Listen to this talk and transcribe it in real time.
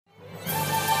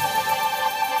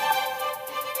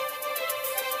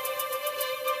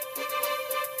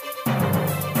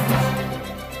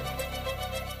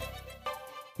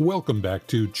Welcome back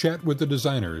to Chat with the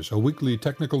Designers, a weekly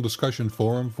technical discussion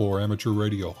forum for amateur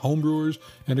radio homebrewers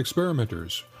and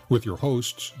experimenters, with your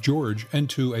hosts George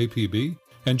N2APB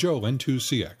and Joe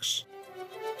N2CX.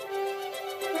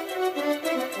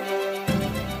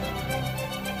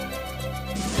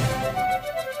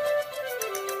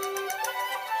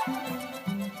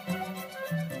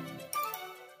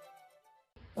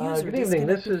 Good evening.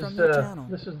 This is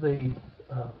the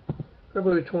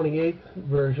February 28th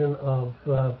version of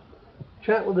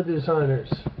Chat with the Designers.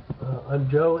 I'm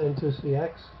Joe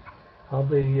N2CX. I'll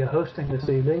be hosting this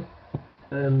evening,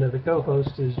 and the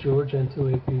co-host is George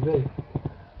N2APV.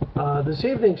 This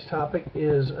evening's topic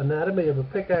is Anatomy of a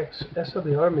PICAXE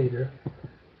SWR meter,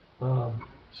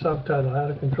 subtitle How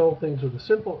to Control Things with a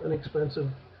Simple,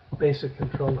 Inexpensive, Basic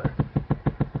Controller.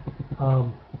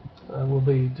 We'll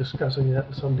be discussing that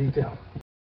in some detail.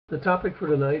 The topic for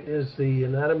tonight is the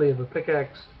anatomy of a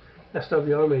PICAXE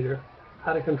SWR meter,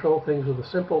 how to control things with a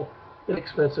simple,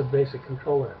 inexpensive, basic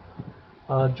controller.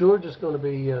 George is going to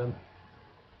be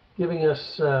giving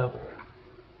us the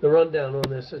rundown on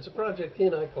this. It's a project he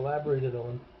and I collaborated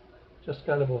on, just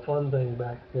kind of a fun thing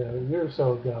back a year or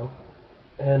so ago,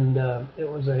 and it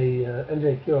was a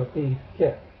NJQRP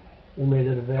kit. We made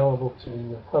it available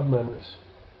to club members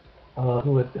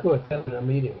who attended a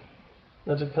meeting.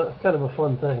 That's kind of a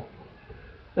fun thing.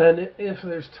 And if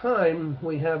there's time,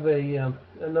 we have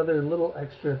another little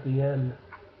extra at the end.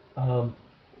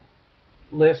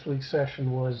 Last week's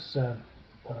session was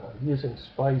using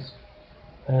Spice,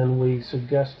 and we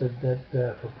suggested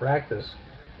that for practice,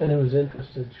 anyone who's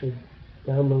interested should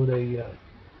download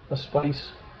a Spice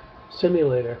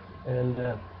simulator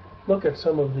and look at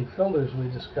some of the filters we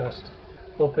discussed,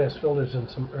 low-pass filters in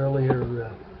some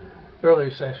earlier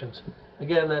sessions.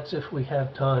 Again, that's if we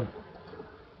have time.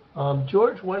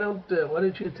 George, why don't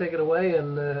you take it away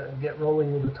and get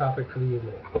rolling with the topic for the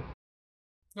evening?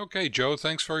 Okay, Joe,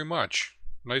 thanks very much.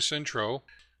 Nice intro.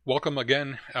 Welcome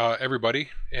again, everybody.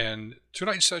 And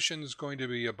tonight's session is going to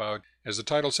be about, as the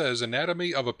title says,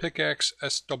 Anatomy of a PICAXE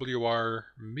SWR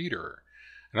meter.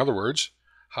 In other words,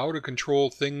 how to control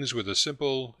things with a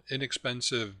simple,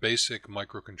 inexpensive, basic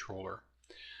microcontroller.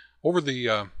 Over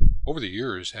the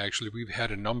years, actually, we've had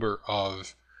a number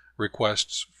of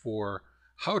requests for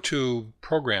how to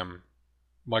program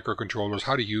microcontrollers,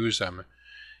 how to use them.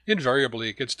 Invariably,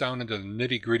 it gets down into the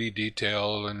nitty-gritty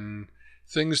detail and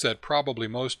things that probably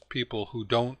most people who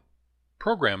don't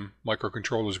program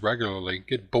microcontrollers regularly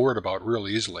get bored about real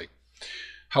easily.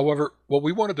 However, what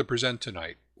we wanted to present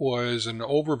tonight was an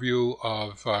overview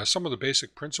of some of the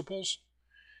basic principles.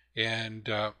 And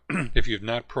if you've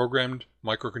not programmed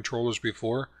microcontrollers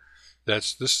before,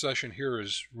 this session here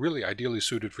is really ideally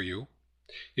suited for you.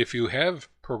 If you have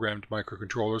programmed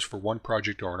microcontrollers for one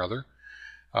project or another,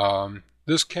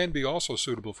 this can be also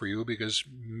suitable for you because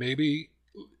maybe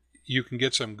you can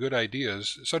get some good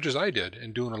ideas, such as I did,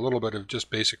 in doing a little bit of just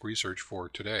basic research for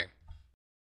today.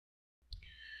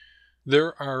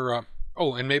 There are,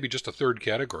 and maybe just a third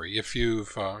category. If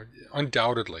you've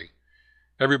undoubtedly,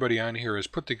 everybody on here has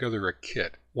put together a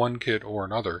kit, one kit or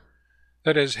another,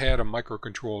 that has had a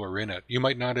microcontroller in it. You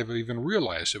might not have even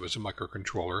realized it was a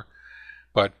microcontroller,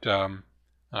 but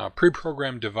a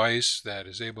pre-programmed device that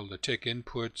is able to take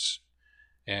inputs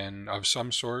and of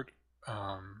some sort,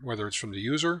 whether it's from the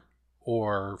user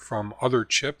or from other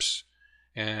chips,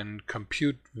 and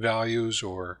compute values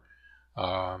or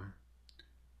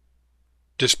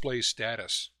display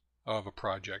status of a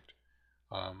project,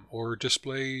 or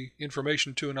display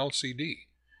information to an LCD,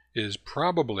 is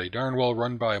probably darn well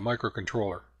run by a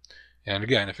microcontroller. And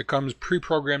again, if it comes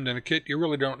pre-programmed in a kit, you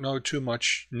really don't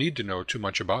need to know too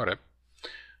much about it.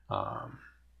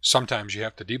 Sometimes you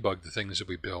have to debug the things that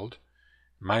we build.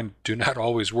 Mine do not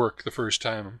always work the first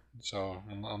time, so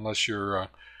unless you're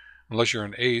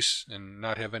an ace and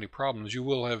not have any problems, you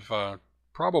will have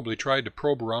probably tried to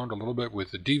probe around a little bit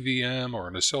with a DVM or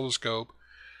an oscilloscope,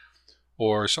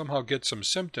 or somehow get some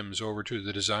symptoms over to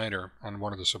the designer on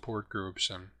one of the support groups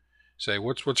and say,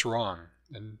 what's wrong?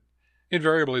 And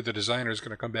invariably the designer is going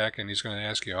to come back and he's going to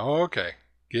ask you, okay,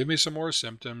 give me some more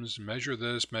symptoms, measure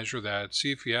this, measure that,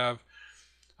 see if you have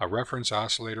a reference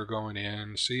oscillator going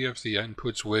in, see if the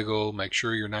inputs wiggle, make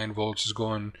sure your 9 volts is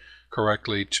going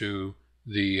correctly to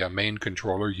the main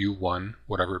controller, U1,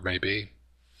 whatever it may be.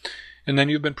 And then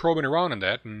you've been probing around in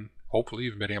that, and hopefully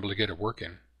you've been able to get it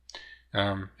working.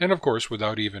 And of course,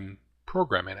 without even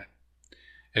programming it.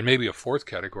 And maybe a fourth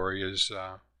category is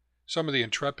some of the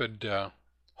intrepid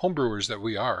homebrewers that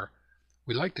we are.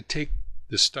 We like to take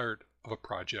the start of a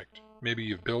project. Maybe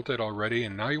you've built it already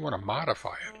and now you want to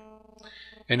modify it.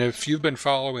 And if you've been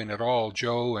following at all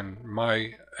Joe and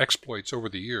my exploits over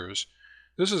the years,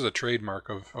 this is a trademark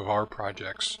of our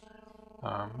projects.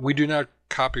 We do not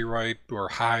copyright or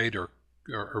hide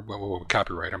well, we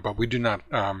copyright them, but we do not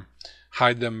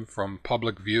hide them from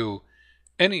public view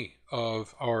any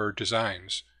of our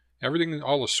designs. Everything,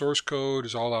 all the source code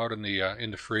is all out in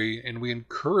the free, and we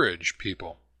encourage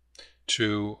people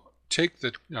to take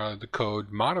the code,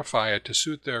 modify it to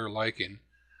suit their liking,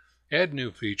 add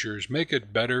new features, make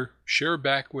it better, share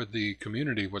back with the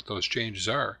community what those changes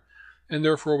are, and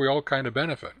therefore we all kind of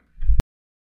benefit.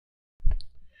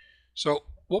 So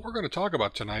what we're going to talk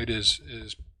about tonight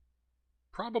is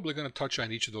probably going to touch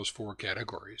on each of those 4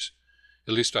 categories.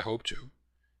 At least I hope to.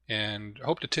 And I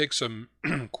hope to take some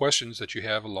questions that you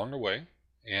have along the way.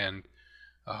 And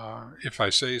if I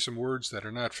say some words that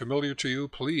are not familiar to you,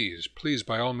 please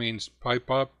by all means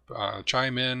pipe up,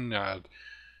 chime in,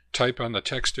 type on the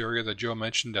text area that Joe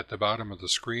mentioned at the bottom of the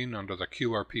screen under the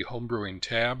QRP Homebrewing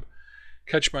tab.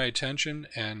 Catch my attention,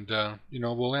 and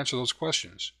we'll answer those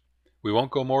questions. We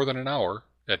won't go more than an hour.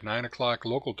 At 9 o'clock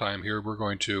local time here, we're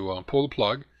going to pull the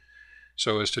plug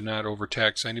so as to not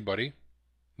overtax anybody,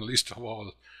 at least of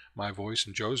all my voice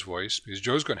and Joe's voice, because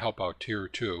Joe's going to help out here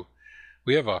too.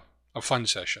 We have a fun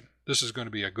session. This is going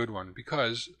to be a good one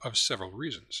because of several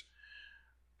reasons.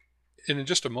 And in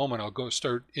just a moment, I'll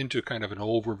start into kind of an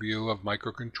overview of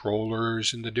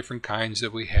microcontrollers and the different kinds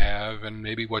that we have, and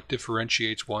maybe what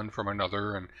differentiates one from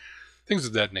another, and things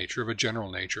of that nature, of a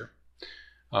general nature.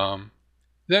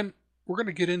 Then we're going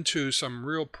to get into some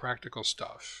real practical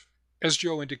stuff. As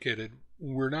Joe indicated,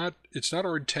 it's not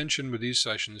our intention with these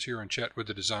sessions here on Chat with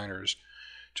the Designers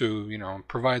to,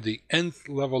 provide the nth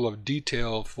level of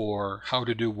detail for how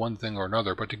to do one thing or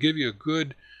another, but to give you a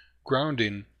good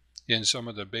grounding in some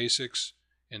of the basics,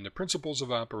 in the principles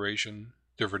of operation,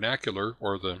 the vernacular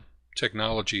or the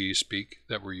technology speak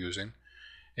that we're using,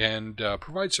 and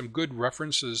provide some good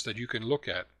references that you can look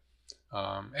at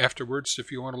afterwards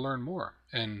if you want to learn more.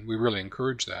 And we really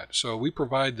encourage that. So we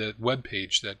provide the web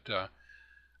page that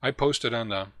I posted on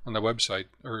the website,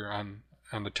 or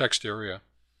on the text area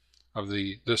of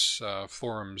this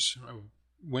forums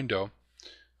window,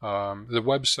 the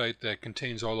website that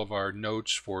contains all of our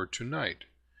notes for tonight.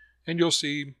 And you'll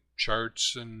see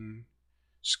charts and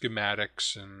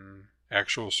schematics and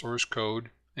actual source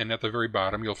code, and at the very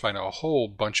bottom you'll find a whole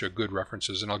bunch of good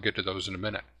references, and I'll get to those in a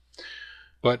minute.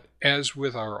 But as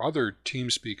with our other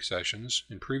TeamSpeak sessions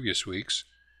in previous weeks,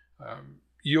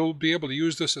 you'll be able to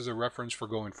use this as a reference for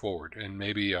going forward, and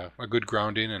maybe a good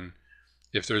grounding, and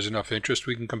if there's enough interest,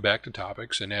 we can come back to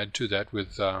topics and add to that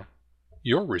with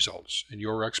your results and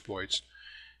your exploits,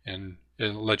 and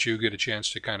it'll let you get a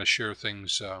chance to kind of share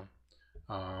things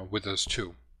with us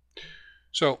too.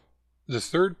 So the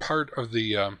third part of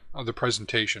the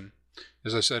presentation,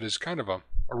 as I said, is kind of a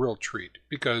real treat,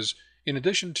 because in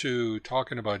addition to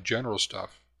talking about general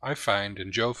stuff, I find,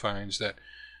 and Joe finds, that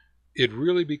it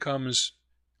really becomes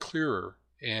clearer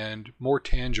and more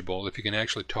tangible if you can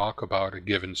actually talk about a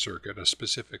given circuit, a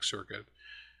specific circuit.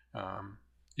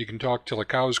 You can talk till the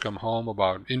cows come home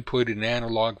about inputting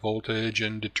analog voltage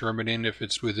and determining if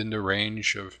it's within the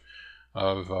range of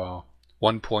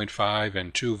 1.5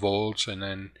 and 2 volts, and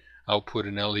then output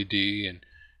an LED. And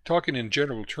talking in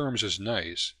general terms is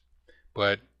nice,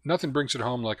 but nothing brings it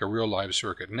home like a real live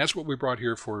circuit, and that's what we brought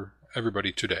here for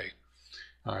everybody today.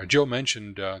 Joe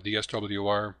mentioned the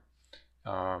SWR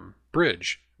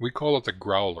bridge. We call it the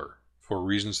growler for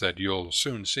reasons that you'll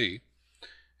soon see.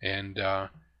 And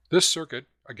this circuit,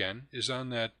 again, is on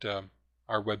that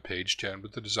our webpage, Chat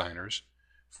with the Designers,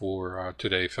 for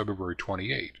today, February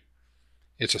 28.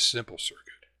 It's a simple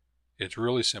circuit. It's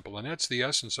really simple, and that's the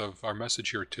essence of our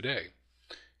message here today,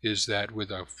 is that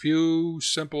with a few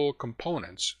simple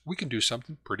components, we can do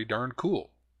something pretty darn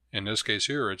cool. In this case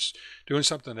here, it's doing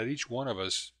something that each one of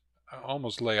us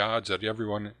almost lay odds that every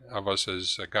one of us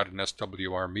has got an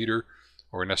SWR meter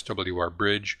or an SWR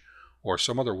bridge or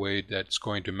some other way that's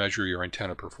going to measure your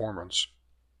antenna performance.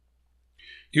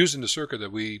 Using the circuit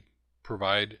that we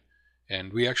provide,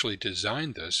 and we actually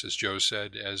designed this, as Joe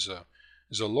said, as a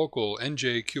local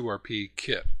NJQRP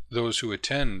kit. Those who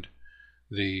attend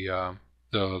the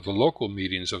local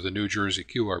meetings of the New Jersey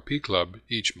QRP Club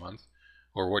each month,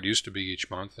 or what used to be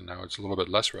each month, and now it's a little bit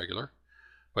less regular.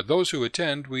 But those who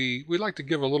attend, we like to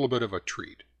give a little bit of a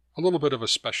treat, a little bit of a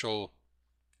special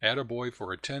attaboy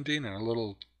for attending, and a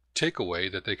little takeaway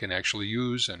that they can actually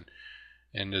use,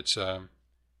 and it's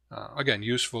again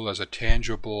useful as a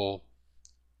tangible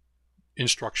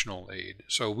instructional aid.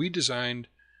 So we designed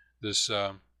this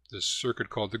circuit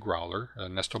called the growler,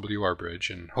 an SWR bridge,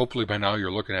 and hopefully by now you're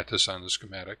looking at this on the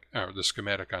schematic on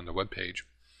the webpage.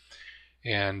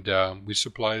 and we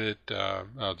supplied it,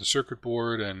 the circuit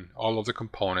board and all of the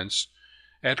components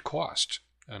at cost.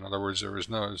 In other words, it's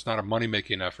not a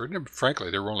money-making effort. And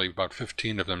frankly, there were only about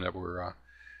 15 of them that were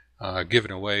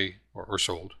given away or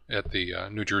sold at the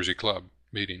New Jersey Club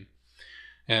meeting.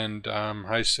 And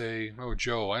I say, oh,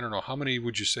 Joe, I don't know, how many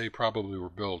would you say probably were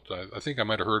built? I think I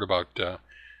might have heard about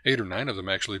 8 or 9 of them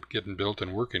actually getting built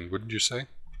and working, wouldn't you say?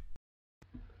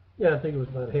 Yeah, I think it was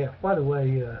about half. By the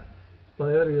way,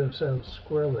 my audio sounds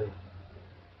squirrely.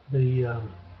 The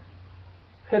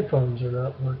headphones are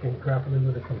not working properly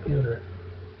with the computer.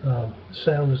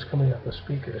 Sound is coming out the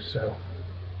speakers, so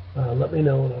let me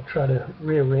know and I'll try to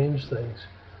rearrange things.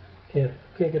 Can't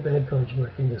get the headphones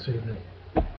working this evening.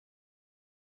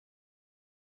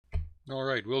 All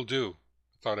right, will do.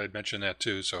 Thought I'd mention that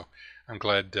too, so I'm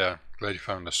glad you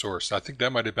found the source. I think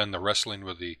that might have been the wrestling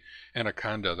with the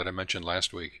anaconda that I mentioned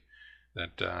last week,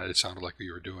 that it sounded like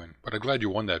you were doing. But I'm glad you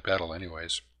won that battle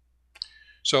anyways.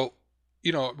 So,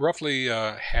 roughly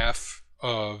half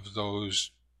of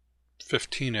those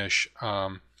 15-ish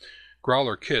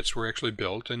growler kits were actually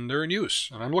built and they're in use.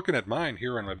 And I'm looking at mine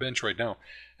here on my bench right now,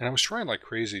 and I was trying like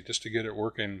crazy just to get it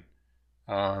working,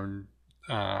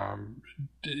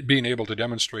 being able to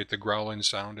demonstrate the growling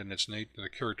sound and its innate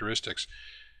characteristics.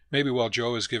 Maybe while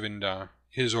Joe is giving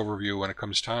his overview when it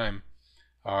comes time,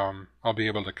 I'll be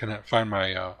able to find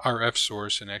my RF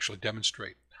source and actually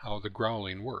demonstrate how the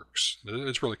growling works.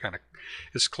 It's really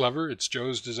it's clever. It's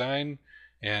Joe's design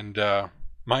and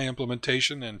my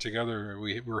implementation, and together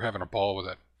we're having a ball with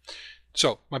it.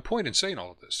 So my point in saying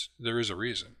all of this, there is a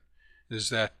reason, is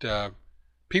that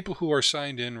people who are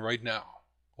signed in right now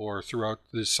or throughout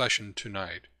this session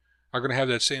tonight are going to have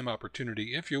that same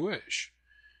opportunity if you wish.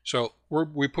 So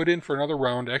we put in for another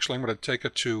round. Actually, I'm going to take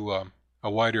it to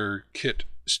a wider kit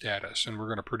status, and we're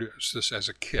going to produce this as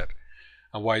a kit,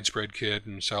 a widespread kit,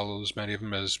 and sell as many of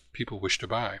them as people wish to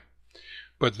buy.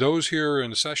 But those here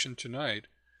in the session tonight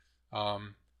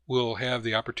will have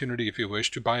the opportunity, if you wish,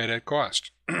 to buy it at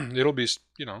cost. It'll be,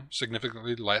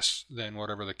 significantly less than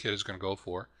whatever the kit is going to go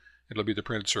for. It'll be the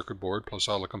printed circuit board plus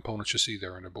all the components you see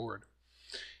there on the board.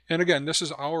 And again, this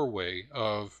is our way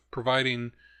of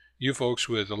providing you folks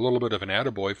with a little bit of an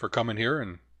attaboy for coming here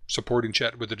and supporting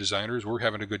Chat with the Designers. We're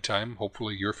having a good time.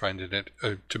 Hopefully you're finding it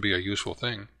to be a useful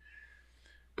thing.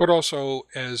 But also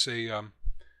as again,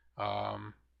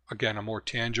 a more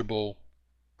tangible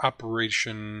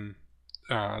operation,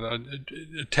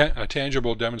 a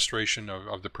tangible demonstration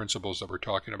of the principles that we're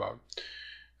talking about.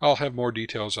 I'll have more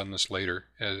details on this later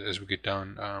as we get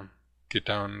down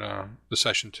the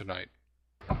session tonight.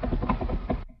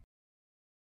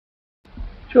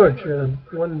 George,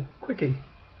 one quickie.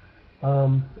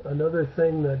 Another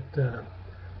thing that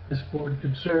this board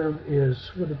could serve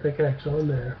is, with the PICAXE on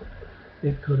there,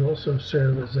 it could also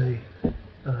serve as a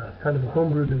kind of a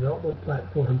homebrew development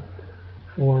platform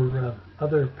for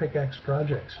other PICAXE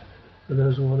projects, for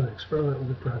those who want to experiment with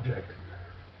the project.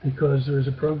 Because there's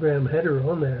a program header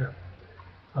on there.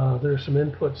 There are some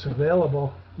inputs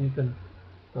available. You can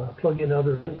plug in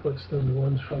other inputs than the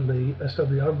ones from the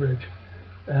SWR bridge,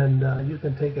 and you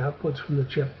can take outputs from the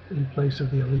chip in place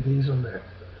of the LEDs on there.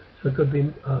 So it could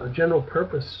be a general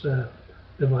purpose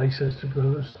device as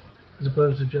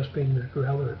opposed to just being the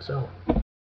growler itself.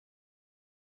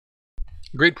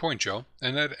 Great point, Joe.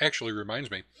 And that actually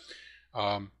reminds me,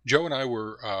 Joe and I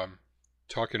were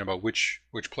talking about which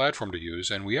platform to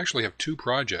use, and we actually have 2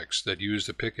 projects that use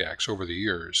the PICAXE over the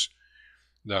years.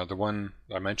 The one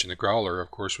I mentioned, the growler,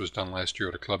 of course, was done last year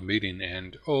at a club meeting,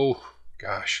 and oh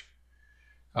gosh,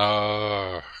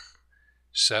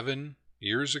 7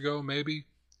 years ago maybe,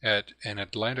 at an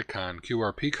Atlanticon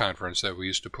QRP conference that we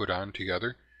used to put on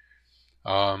together.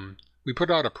 We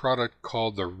put out a product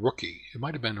called the Rookie. It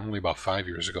might have been only about 5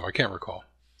 years ago, I can't recall.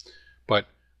 But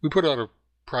we put out a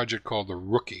project called the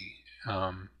Rookie.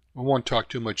 I won't talk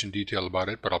too much in detail about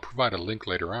it, but I'll provide a link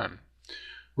later on.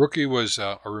 Rookie was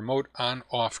a remote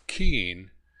on-off keying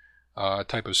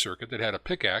type of circuit that had a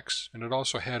PICAXE, and it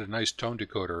also had a nice tone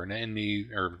decoder, an NE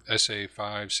or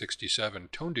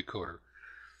SA567 tone decoder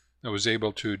that was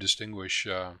able to distinguish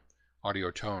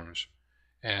audio tones.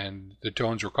 And the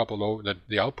tones were coupled over,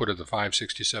 the output of the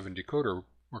 567 decoder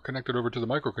were connected over to the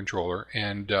microcontroller,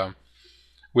 and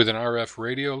with an RF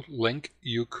radio link,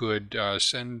 you could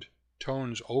send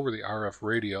tones over the RF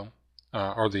radio,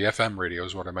 or the FM radio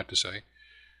is what I meant to say.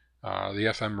 The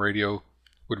FM radio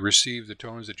would receive the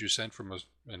tones that you sent from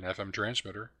an FM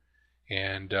transmitter,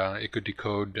 and it could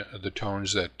decode the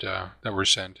tones that were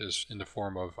sent as in the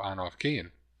form of on-off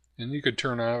keying. And you could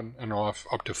turn on and off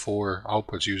up to 4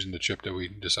 outputs using the chip that we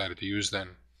decided to use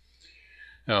then,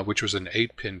 which was an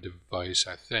 8-pin device,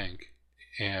 I think.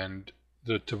 and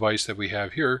the device that we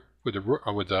have here with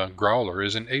the growler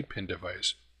is an 8-pin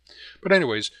device. But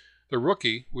anyways, the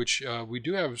Rookie, which I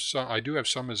do have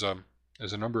some as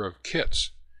a number of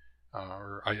kits,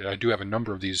 or I do have a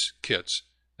number of these kits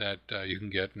that you can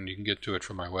get, and you can get to it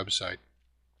from my website.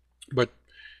 But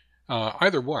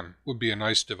either one would be a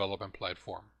nice development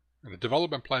platform. And the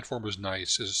development platform was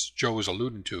nice, as Joe was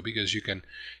alluding to, because you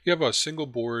have a single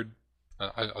board,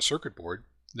 a circuit board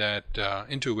that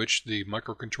into which the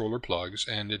microcontroller plugs,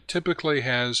 and it typically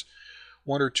has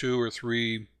 1 or 2 or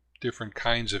 3 different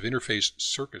kinds of interface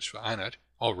circuits on it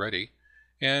already,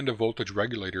 and a voltage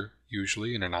regulator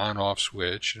usually, and an on-off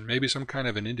switch, and maybe some kind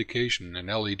of an indication, an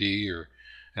LED or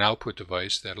an output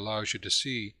device that allows you to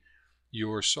see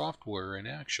your software in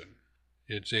action.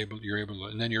 And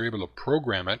then you're able to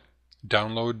program it,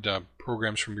 download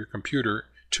programs from your computer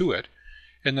to it,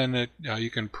 and then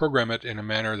you can program it in a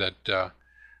manner that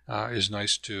is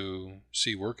nice to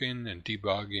see working and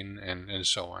debugging and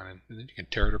so on. And then you can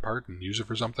tear it apart and use it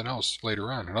for something else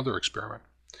later on, another experiment.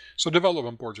 So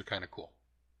development boards are kind of cool.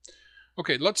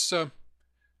 Okay, let's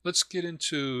get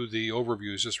into the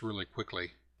overviews just really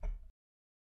quickly.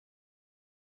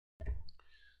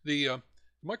 The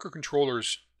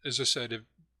microcontrollers, as I said, have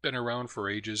been around for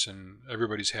ages, and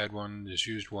everybody's had one, has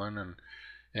used one,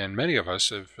 and many of us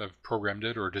have programmed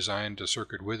it or designed a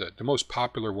circuit with it. The most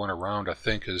popular one around, I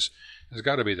think, has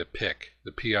got to be the PIC,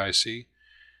 the PIC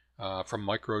from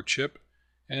Microchip.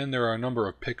 And there are a number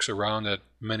of PICs around that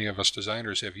many of us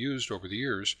designers have used over the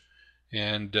years.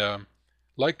 And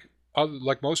like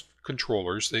most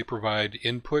controllers, they provide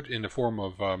input in the form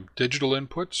of digital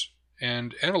inputs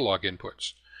and analog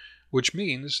inputs, which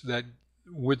means that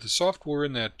with the software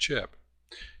in that chip,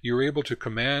 you're able to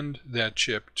command that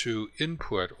chip to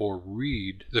input or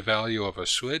read the value of a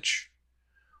switch,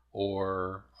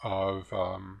 or of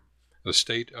the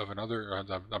state of another,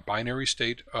 the binary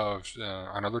state of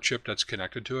another chip that's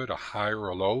connected to it, a high or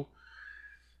a low,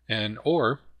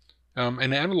 or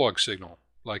an analog signal.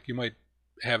 Like you might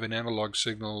have an analog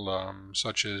signal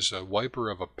such as a wiper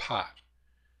of a pot,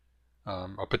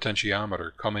 a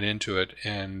potentiometer coming into it,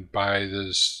 and by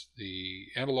the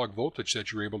analog voltage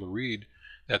that you're able to read,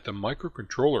 that the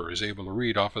microcontroller is able to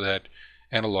read off of that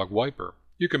analog wiper,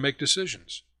 you can make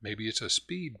decisions. Maybe it's a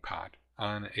speed pot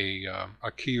on a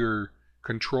keyer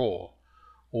control,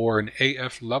 or an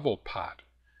AF level pot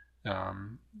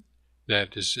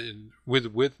that is with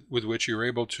which you're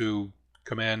able to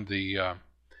command the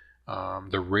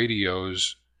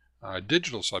radio's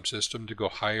digital subsystem to go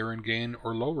higher in gain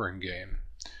or lower in gain.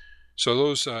 So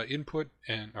those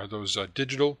those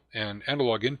digital and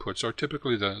analog inputs are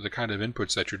typically the kind of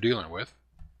inputs that you're dealing with.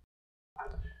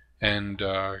 And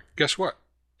guess what?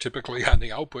 Typically on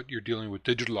the output, you're dealing with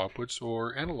digital outputs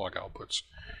or analog outputs.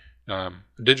 A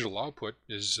digital output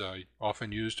is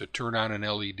often used to turn on an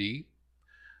LED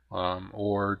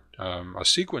or a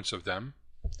sequence of them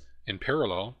in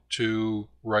parallel to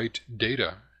write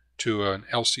data to an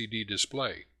LCD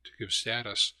display to give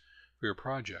status for your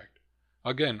project.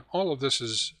 Again, all of this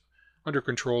is under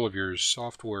control of your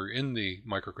software in the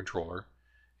microcontroller,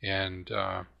 and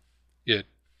it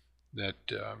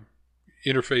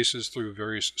interfaces through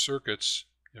various circuits,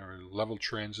 level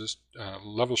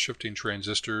shifting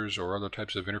transistors or other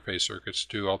types of interface circuits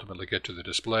to ultimately get to the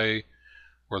display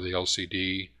or the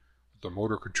LCD, the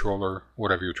motor controller,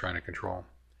 whatever you're trying to control.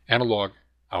 Analog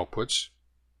outputs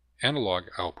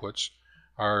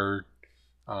are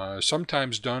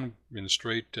sometimes done in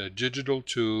straight digital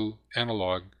to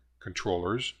analog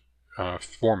controllers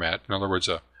format. In other words,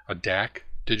 a DAC,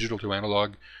 digital to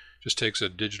analog, just takes a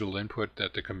digital input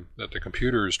that the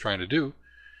computer is trying to do,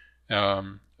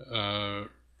 a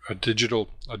digital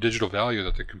value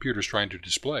that the computer is trying to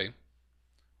display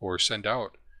or send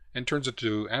out, and turns it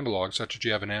to analog, such that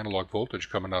you have an analog voltage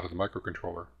coming out of the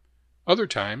microcontroller. Other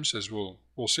times, as we'll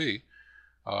see,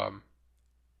 an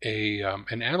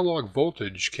analog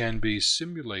voltage can be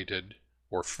simulated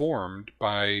or formed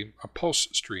by a pulse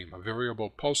stream, a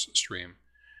variable pulse stream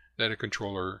that a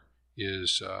controller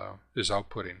is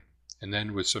outputting. And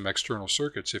then with some external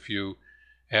circuits, if you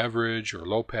average or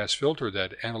low pass filter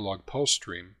that analog pulse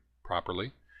stream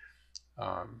properly,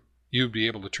 you'd be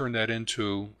able to turn that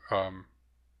into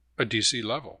a DC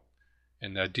level.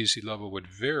 And that DC level would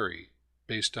vary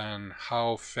based on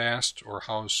how fast or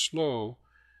how slow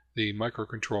the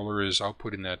microcontroller is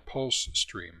outputting that pulse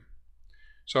stream.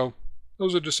 So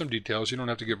those are just some details. You don't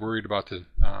have to get worried about the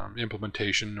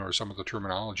implementation or some of the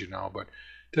terminology now, but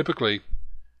typically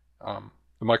the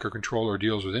microcontroller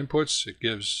deals with inputs. It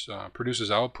produces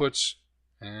outputs,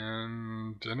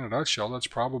 and in a nutshell, that's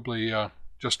probably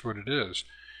just what it is.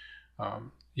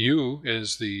 You,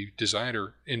 as the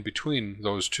designer in between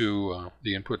those two,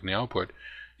 the input and the output,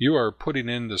 you are putting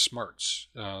in the smarts,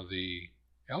 the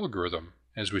algorithm,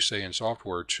 as we say in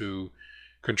software, to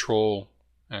control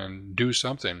and do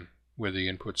something with the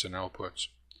inputs and outputs.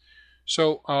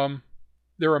 So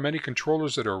there are many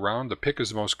controllers that are around. The PIC is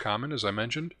the most common, as I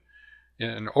mentioned.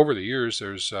 And over the years,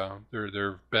 there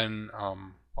have been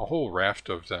a whole raft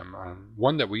of them.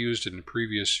 One that we used in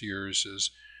previous years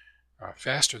is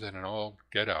faster than an all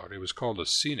get out. It was called a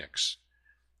Scenics,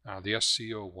 the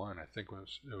SCO1, I think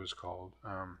it was called.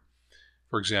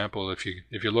 For example, if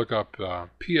you look up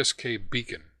PSK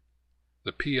Beacon,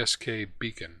 the PSK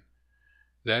Beacon,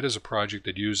 that is a project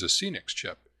that used a Scenics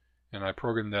chip, and I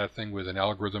programmed that thing with an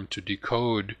algorithm to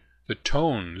decode the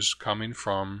tones coming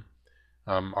from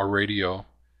a radio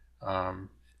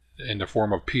in the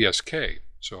form of PSK.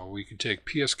 So we can take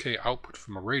PSK output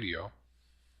from a radio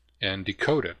and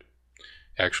decode it.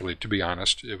 Actually, to be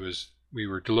honest, we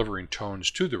were delivering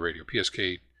tones to the radio,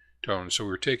 PSK tones. So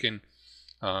we were taking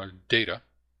data,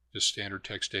 just standard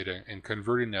text data, and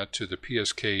converting that to the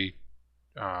PSK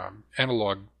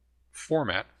analog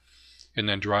format, and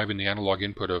then driving the analog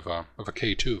input of a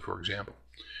K2, for example.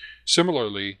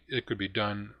 Similarly, it could be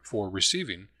done for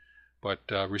receiving, but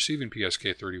receiving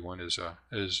PSK31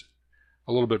 is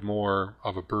a little bit more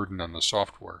of a burden on the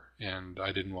software, and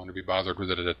I didn't want to be bothered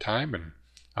with it at a time, and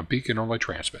a beacon only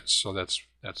transmits, so that's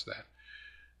that.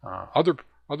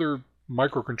 Other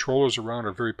microcontrollers around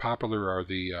are very popular are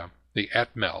the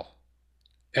Atmel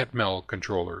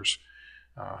controllers,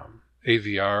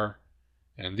 AVR,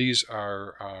 and these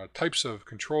are types of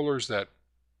controllers that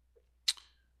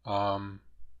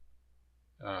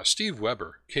Steve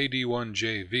Weber,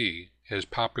 KD1JV, has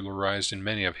popularized in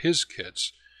many of his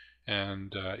kits.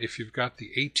 And if you've got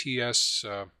the ATS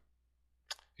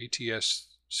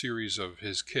series of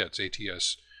his kits,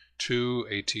 ATS2,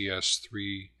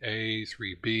 ATS3A,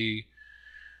 3B,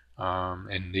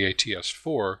 and the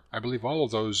ATS4, I believe all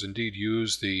of those indeed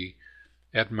use the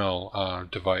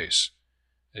Atmel device,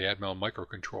 the Atmel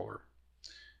microcontroller.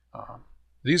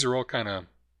 These are all kind of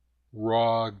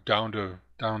raw, down to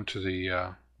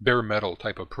the bare metal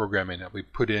type of programming that we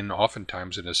put in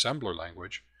oftentimes in assembler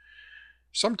language.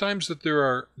 Sometimes that there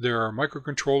are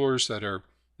microcontrollers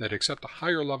that accept a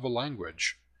higher level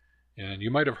language, and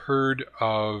you might have heard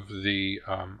of the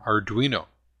Arduino.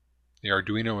 The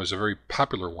Arduino is a very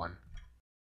popular one,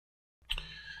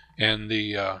 and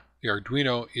the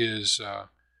Arduino is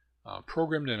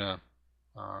programmed in a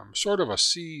sort of a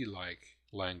C-like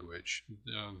language.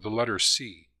 The letter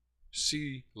C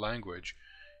language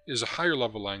is a higher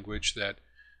level language that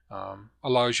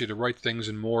allows you to write things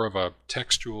in more of a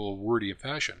textual, wordy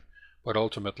fashion, but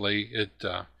ultimately it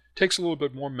takes a little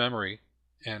bit more memory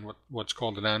and what's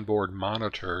called an onboard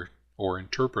monitor or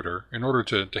interpreter in order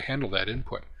to handle that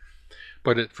input.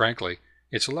 But frankly,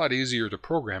 it's a lot easier to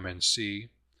program in C,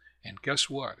 and guess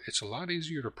what? It's a lot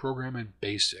easier to program in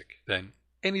BASIC than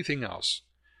anything else.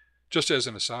 Just as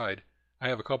an aside, I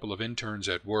have a couple of interns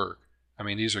at work. I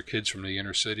mean, these are kids from the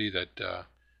inner city, that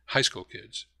high school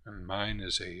kids, and mine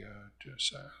is a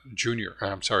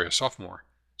sophomore.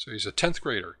 So he's a 10th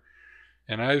grader,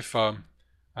 and I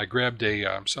grabbed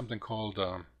something called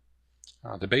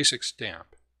the BASIC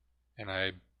stamp, and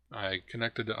I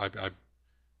connected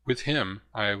with him.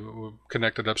 I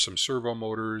connected up some servo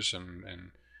motors,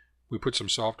 and we put some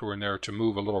software in there to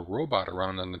move a little robot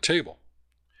around on the table.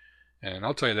 And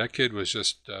I'll tell you, that kid was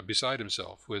just beside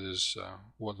himself with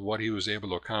what he was able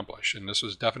to accomplish. And this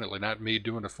was definitely not me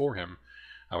doing it for him.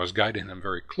 I was guiding him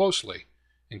very closely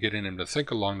and getting him to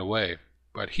think along the way.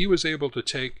 But he was able to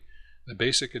take the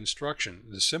basic instruction,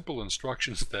 the simple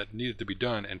instructions that needed to be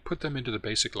done, and put them into the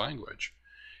BASIC language.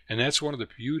 And that's one of the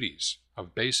beauties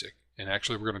of BASIC. And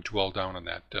actually, we're going to drill down on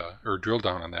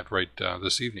that right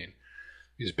this evening.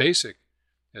 Because BASIC,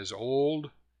 as old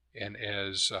and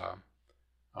as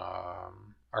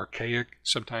archaic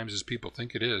sometimes as people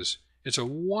think it is, it's a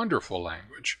wonderful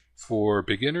language for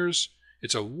beginners.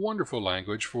 It's a wonderful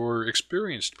language for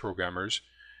experienced programmers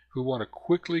who want to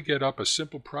quickly get up a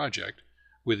simple project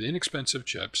with inexpensive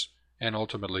chips and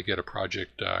ultimately get a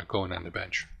project going on the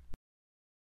bench.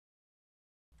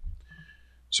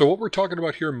 So what we're talking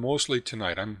about here mostly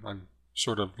tonight, I'm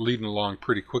sort of leading along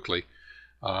pretty quickly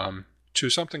to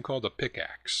something called the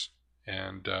PICAXE.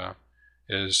 And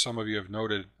as some of you have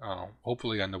noted,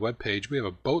 hopefully on the webpage, we have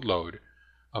a boatload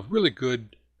of really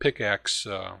good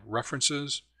PICAXE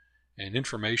references and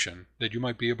information that you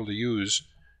might be able to use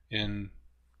in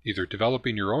either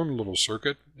developing your own little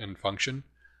circuit and function,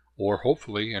 or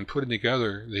hopefully in putting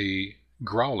together the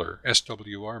Growler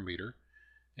SWR meter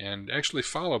and actually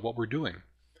follow what we're doing.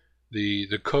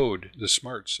 the code, the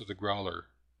smarts of the growler,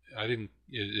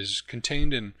 is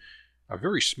contained in a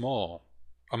very small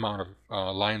amount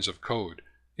of lines of code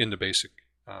in the basic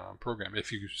program.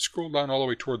 If you scroll down all the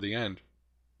way toward the end,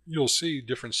 you'll see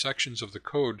different sections of the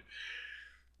code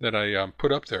that I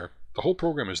put up there. The whole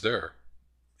program is there,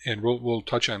 and we'll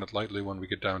touch on it lightly when we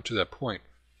get down to that point.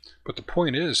 But the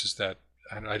point is that,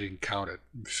 and I didn't count it,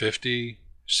 50,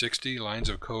 60 lines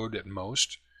of code at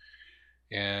most,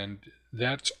 and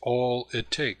that's all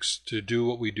it takes to do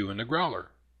what we do in the growler.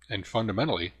 And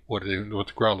fundamentally, what the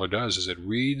growler does is it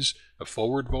reads a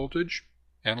forward voltage,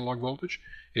 analog voltage.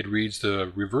 It reads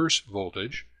the reverse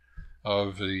voltage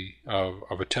of a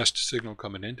test signal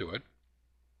coming into it.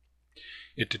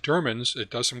 It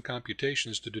does some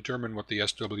computations to determine what the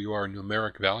SWR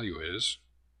numeric value is,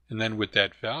 and then with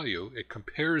that value, it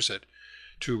compares it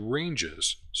to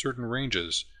ranges. Certain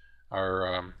ranges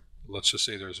are, let's just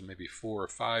say there's maybe 4 or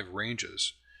 5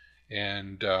 ranges,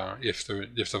 and if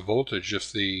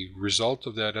the result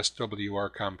of that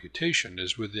SWR computation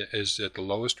is at the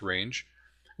lowest range,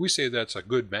 we say that's a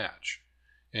good match,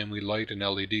 and we light an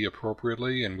LED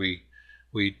appropriately, and we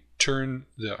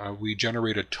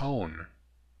generate a tone.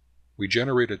 We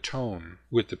generate a tone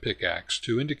with the PICAXE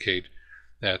to indicate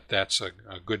that that's a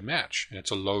good match, and it's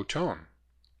a low tone.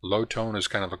 Low tone is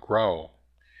kind of a growl.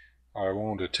 I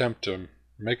won't attempt to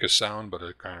make a sound, but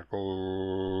it kind of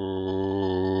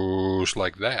goes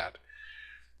like that.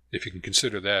 If you can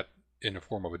consider that in the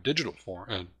form of a digital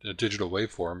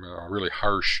waveform, a really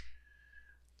harsh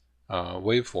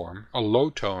waveform, a low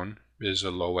tone is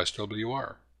a low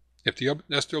SWR. If the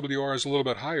SWR is a little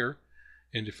bit higher,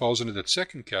 and it falls into that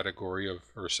second category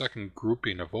or second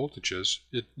grouping of voltages,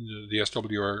 the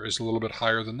SWR is a little bit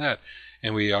higher than that,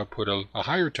 and we output a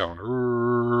higher tone.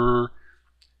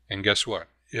 And guess what?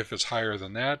 If it's higher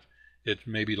than that, it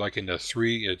may be like in the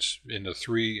 3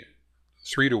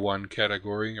 to 1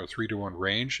 category or 3 to 1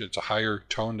 range. It's a higher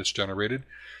tone that's generated.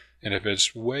 And if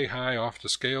it's way high off the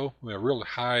scale, a real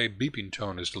high beeping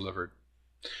tone is delivered.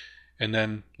 And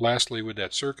then lastly, with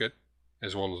that circuit,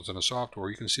 as well as in the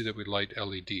software, you can see that we light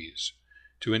LEDs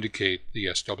to indicate the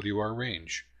SWR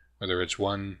range. Whether it's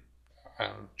one,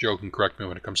 Joe can correct me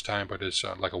when it comes time, but it's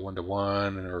like a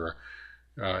 1-to-1, or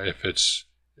if it's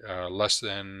less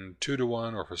than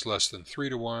 2-to-1, or if it's less than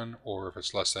 3-to-1, or if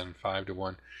it's less than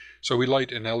 5-to-1. So we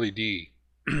light an LED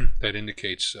that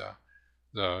indicates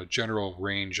the general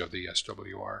range of the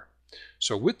SWR.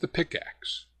 So with the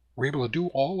PICAXE, we're able to do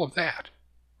all of that.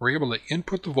 We're able to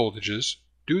input the voltages,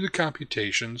 do the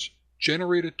computations,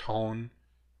 generate a tone,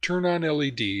 turn on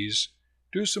LEDs,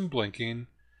 do some blinking.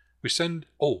 And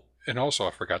also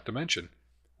I forgot to mention,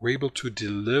 we're able to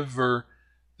deliver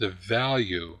the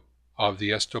value of the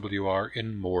SWR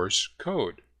in Morse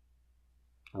code.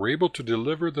 We're able to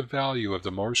deliver the value of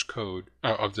the Morse code,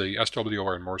 of the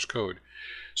SWR in Morse code.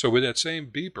 So with that same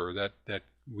beeper that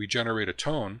we generate a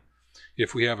tone,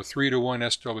 if we have a 3-to-1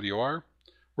 SWR,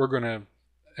 we're going to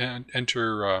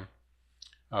enter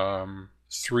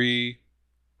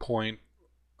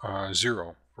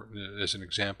 3.0 as an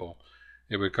example.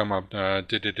 It would come up da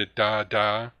da da da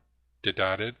da da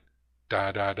da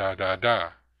da da da.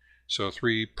 So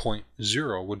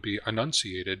 3.0 would be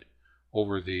enunciated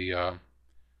over the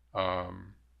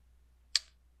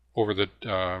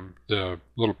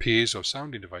little piezo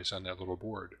sounding device on that little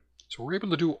board. So we're able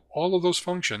to do all of those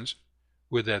functions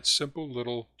with that simple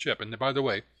little chip. And by the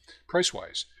way,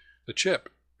 price-wise, the chip,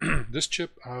 this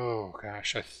chip, oh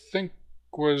gosh, I think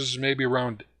was maybe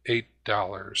around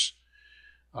 $8.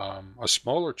 A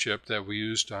smaller chip that we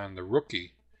used on the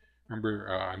Rookie, remember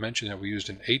I mentioned that we used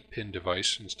an 8-pin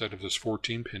device instead of this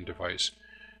 14-pin device.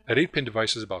 That 8-pin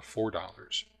device is about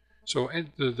 $4. So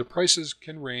the prices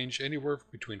can range anywhere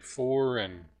between $4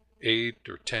 and $8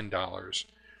 or $10.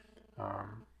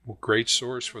 Great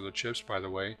source for the chips, by the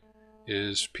way,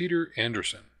 is Peter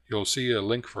Anderson. You'll see a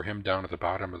link for him down at the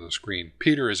bottom of the screen.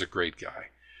 Peter is a great guy.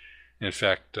 In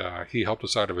fact, he helped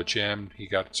us out of a jam. He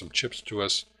got some chips to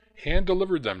us,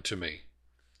 hand-delivered them to me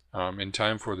in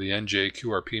time for the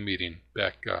NJQRP meeting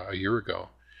back a year ago.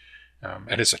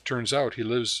 And as it turns out, he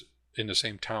lives in the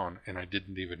same town, and I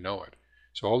didn't even know it.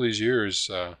 So all these years,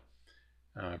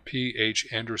 P.H.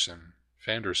 Anderson,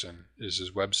 Fanderson is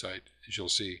his website, as you'll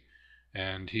see.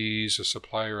 And he's a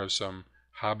supplier of some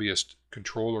hobbyist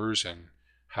controllers and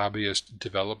hobbyist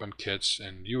development kits,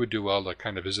 and you would do well to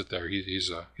kind of visit there. He's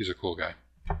a cool guy.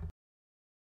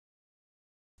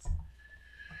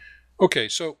 Okay,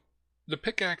 so the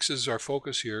PICAXE is our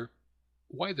focus here.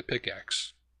 Why the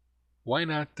PICAXE? Why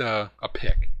not a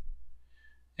PIC?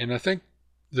 And I think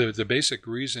the basic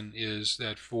reason is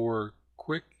that for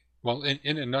quick, well,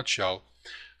 in a nutshell,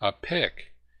 A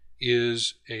PIC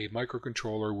is a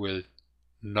microcontroller with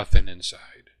nothing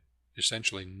inside.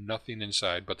 Essentially nothing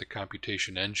inside but the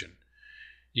computation engine.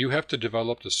 You have to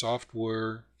develop the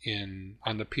software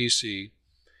on the PC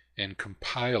and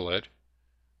compile it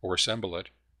or assemble it,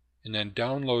 and then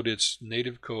download its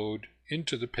native code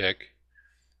into the PIC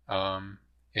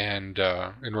in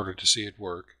order to see it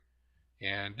work.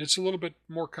 And it's a little bit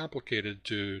more complicated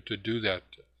to do that.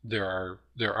 There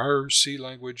are C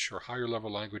language or higher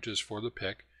level languages for the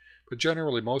PIC, but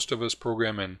generally most of us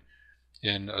program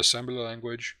in assembly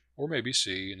language or maybe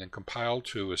C, and then compile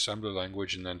to assembly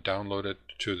language and then download it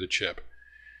to the chip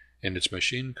in its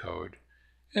machine code.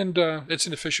 And it's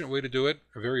an efficient way to do it,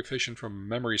 very efficient from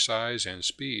memory size and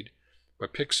speed,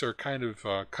 but PICs are kind of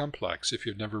complex if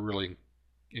you've never really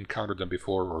encountered them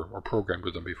before or programmed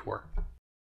with them before.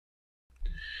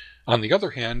 On the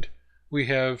other hand, we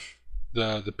have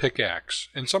the PICAXE,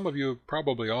 and some of you have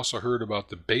probably also heard about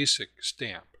the BASIC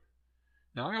stamp.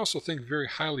 Now, I also think very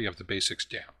highly of the BASIC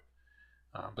stamp,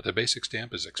 but the BASIC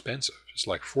stamp is expensive. It's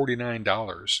like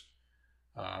 $49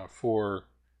 for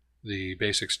the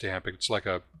BASIC stamp. It's like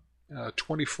a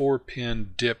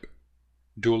 24-pin DIP,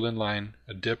 dual inline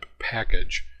DIP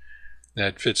package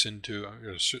that fits into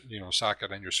a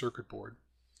socket on your circuit board,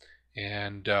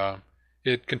 and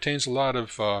it contains a lot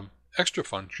of extra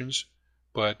functions,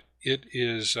 but it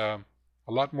is a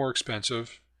lot more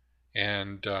expensive,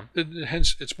 and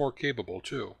hence it's more capable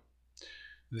too.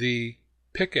 The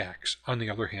PICAXE, on the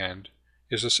other hand,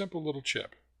 is a simple little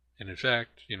chip, and in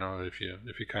fact, if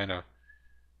you kind of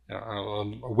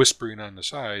whispering on the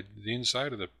side, the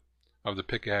inside of the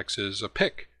PICAXE is a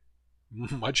PIC,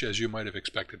 much as you might have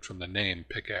expected from the name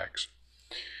PICAXE.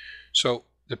 So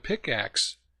the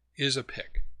PICAXE is a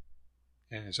PIC,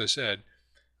 and as I said,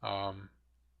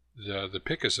 the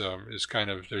PIC is kind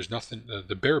of, there's nothing.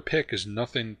 The bare PIC is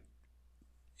nothing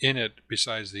in it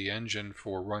besides the engine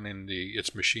for running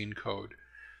its machine code.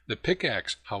 The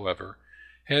PICAXE, however,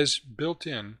 has built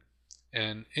in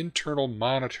an internal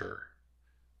monitor.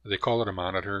 They call it a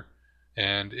monitor,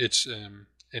 and it's an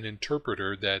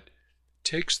interpreter that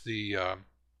takes the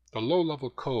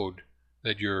low-level code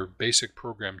that your basic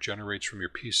program generates from your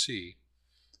PC,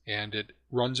 and it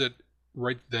runs it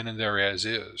right then and there as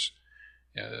is.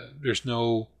 There's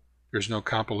no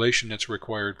compilation that's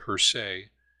required per se,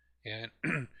 and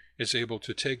it's able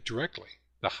to take directly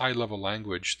the high-level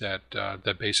language that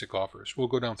BASIC offers. We'll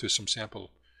go down through some sample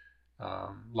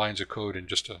lines of code and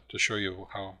just to show you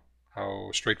how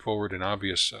straightforward and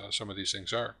obvious some of these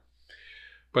things are.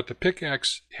 But the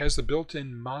PICAXE has the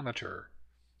built-in monitor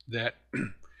that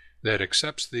that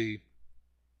accepts the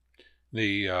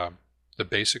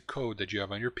basic code that you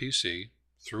have on your PC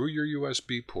through your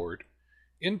USB port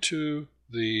into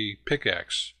the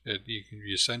PICAXE.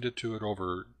 You send it to it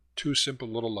over two simple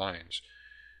little lines,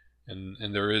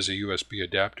 and there is a USB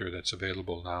adapter that's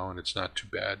available now, and it's not too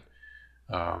bad.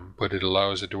 But it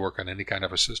allows it to work on any kind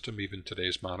of a system, even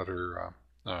today's modern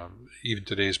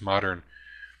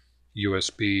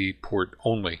USB port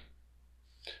only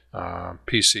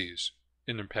PCs.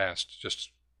 In the past, just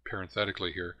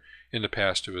parenthetically here, in the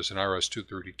past it was an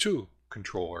RS-232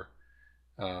 controller,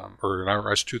 or an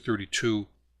RS-232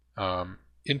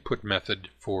 input method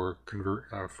for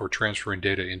transferring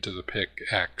data into the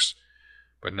PICAXE.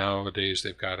 But nowadays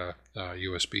they've got a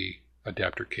USB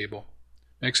adapter cable.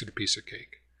 Makes it a piece of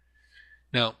cake.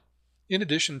 Now, in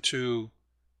addition to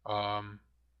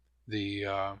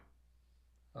the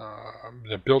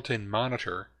built-in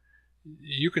monitor,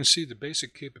 you can see the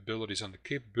basic capabilities on the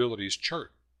capabilities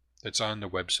chart that's on the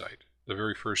website. The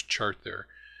very first chart there,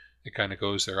 it kind of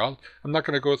goes there. I'm not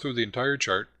going to go through the entire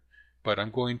chart, but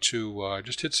I'm going to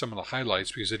just hit some of the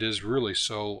highlights because it is really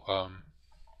so.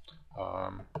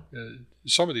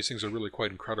 Some of these things are really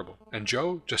quite incredible. And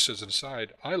Joe, just as an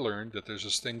aside, I learned that there's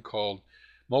this thing called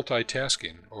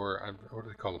multitasking, or what do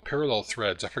they call it? Parallel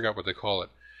threads. I forgot what they call it,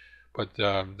 but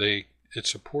it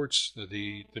supports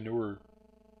the newer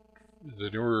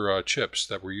chips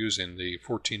that we're using. The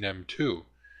 14M2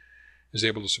 is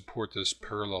able to support this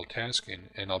parallel tasking,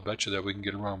 and I'll bet you that we can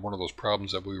get around one of those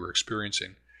problems that we were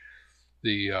experiencing.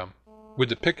 With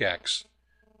the PICAXE,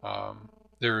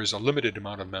 there is a limited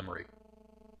amount of memory.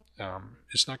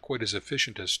 It's not quite as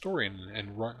efficient as storing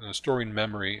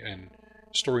memory and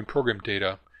storing program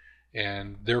data,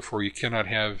 and therefore you cannot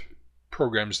have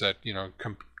programs that a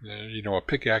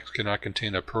PICAXE cannot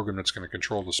contain a program that's going to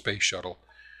control the space shuttle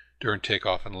during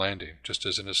takeoff and landing. Just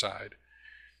as an aside,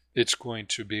 it's going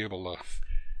to be able to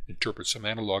interpret some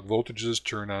analog voltages,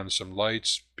 turn on some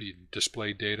lights,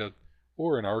 display data,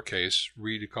 or in our case,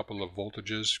 read a couple of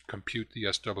voltages, compute the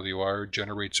SWR,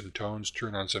 generate some tones,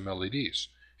 turn on some LEDs.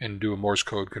 and do a Morse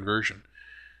code conversion.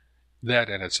 That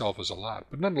in itself is a lot,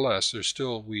 but nonetheless,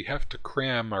 we have to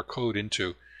cram our code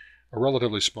into a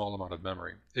relatively small amount of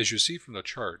memory. As you see from the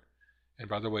chart, and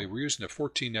by the way, we're using a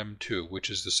 14M2, which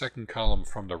is the second column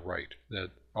from the right.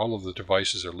 That all of the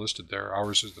devices are listed there.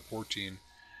 Ours is the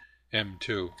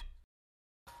 14M2.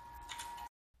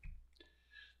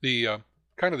 The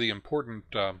kind of the important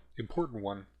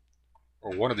one,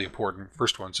 or one of the important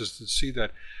first ones, is to see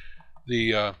that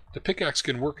the PICAXE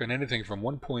can work on anything from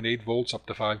 1.8 volts up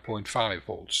to 5.5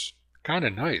 volts. Kind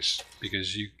of nice,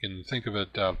 because you can think of it.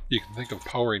 You can think of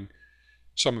powering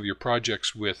some of your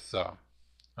projects with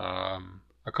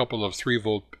a couple of 3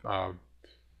 volt,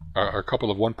 a couple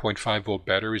of 1.5 volt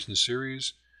batteries in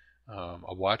series,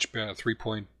 a watch 3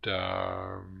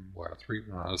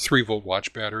 volt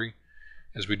watch battery,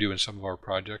 as we do in some of our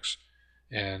projects,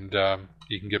 and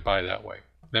you can get by that way.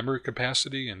 Memory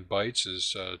capacity in bytes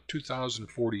is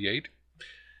 2048.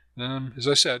 As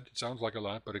I said, it sounds like a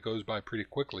lot, but it goes by pretty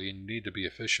quickly, and you need to be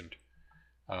efficient.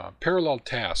 Parallel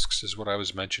tasks is what I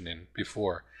was mentioning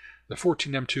before. The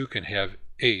 14M2 can have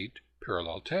 8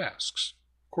 parallel tasks.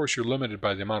 Of course, you're limited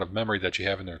by the amount of memory that you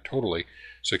have in there totally,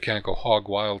 so you can't go hog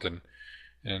wild and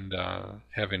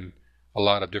having a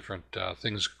lot of different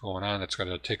things going on that's going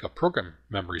to take up program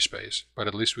memory space. But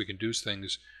at least we can do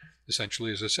things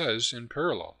essentially, as it says, in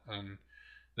parallel, and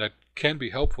that can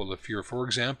be helpful if you're, for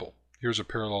example, here's a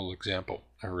parallel example,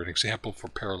 or an example for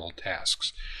parallel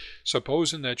tasks.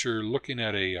 Supposing that you're looking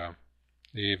at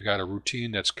you've got a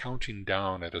routine that's counting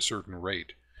down at a certain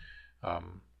rate,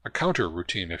 a counter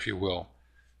routine, if you will,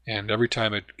 and every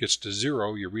time it gets to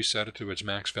 0, you reset it to its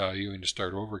max value and you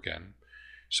start over again.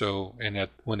 So,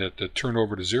 when at the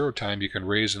turnover to 0 time, you can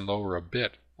raise and lower a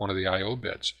bit, one of the I/O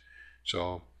bits.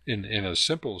 So, in a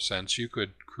simple sense, you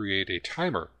could create a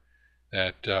timer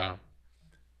that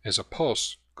has a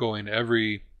pulse going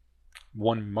every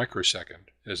 1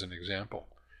 microsecond, as an example,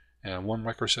 and 1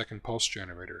 microsecond pulse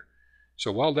generator.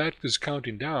 So while that is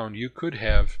counting down, you could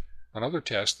have another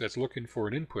task that's looking for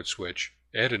an input switch,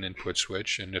 add an input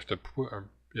switch, and if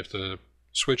the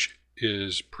switch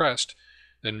is pressed,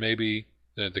 then maybe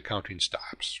the counting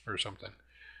stops or something.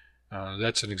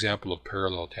 That's an example of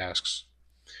parallel tasks.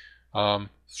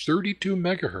 32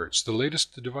 megahertz, the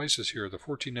latest devices here, the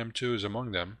 14M2 is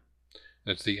among them.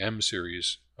 That's the M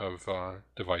series of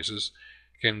devices,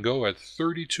 can go at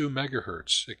 32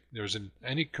 megahertz.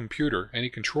 Any computer, any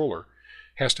controller,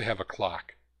 has to have a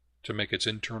clock to make its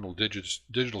internal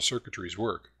digital circuitries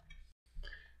work.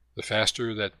 The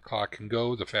faster that clock can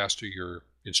go, the faster your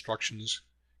instructions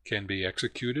can be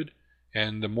executed,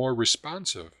 and the more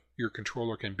responsive your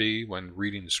controller can be when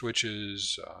reading the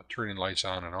switches, turning lights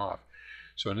on and off.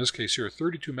 So in this case here,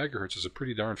 32 megahertz is a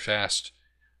pretty darn fast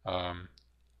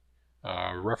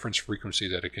reference frequency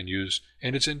that it can use,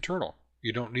 and it's internal.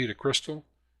 You don't need a crystal.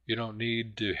 You don't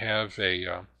need to have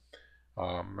a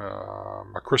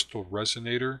crystal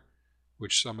resonator,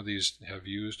 which some of these have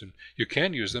used, and you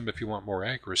can use them if you want more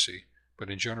accuracy, but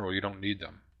in general you don't need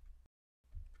them.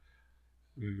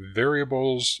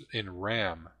 Variables in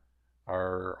RAM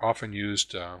are often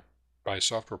used by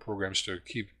software programs to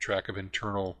keep track of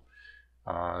internal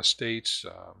states.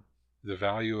 The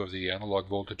value of the analog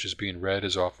voltages being read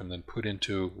is often then put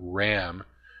into RAM,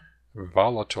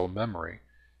 volatile memory,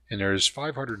 and there's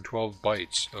 512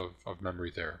 bytes of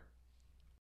memory there.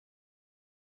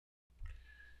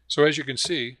 So as you can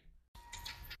see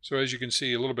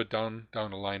a little bit down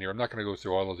the line here, I'm not going to go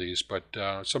through all of these, but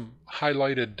some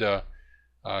highlighted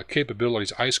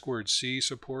capabilities: I2C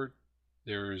support.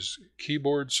 There's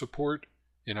keyboard support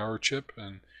in our chip,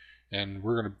 and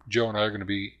Joe and I are going to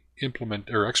be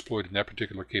exploiting that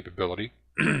particular capability.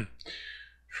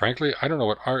 Frankly, I don't know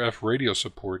what RF radio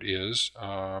support is.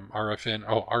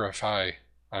 RFI,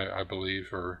 I believe,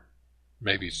 or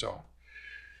maybe so.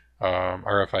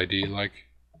 RFID, like.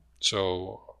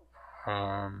 So,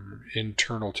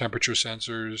 internal temperature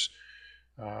sensors.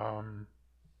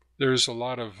 There's a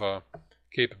lot of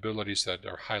capabilities that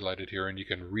are highlighted here, and you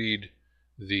can read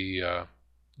the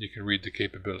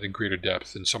capability in greater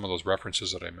depth in some of those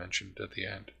references that I mentioned at the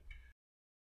end.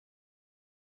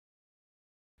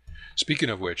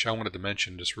 Speaking of which, I wanted to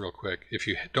mention just real quick, if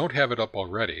you don't have it up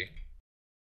already,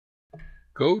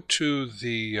 go to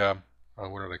the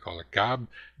what do they call it?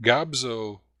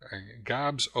 Gobzo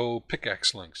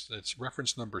PICAXE links. That's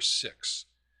reference number 6.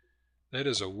 That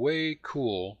is a way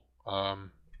cool. I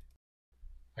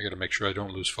got to make sure I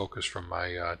don't lose focus from my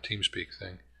TeamSpeak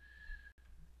thing.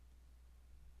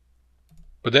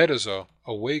 But that is a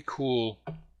way cool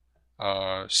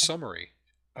summary.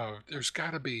 There's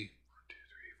got to be 1, 2,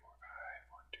 3, 4, 5,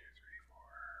 1, 2, 3, 4,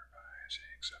 5,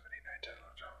 6, 7, 8, 9, 10,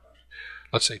 11,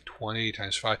 let's say 20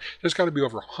 times 5. There's got to be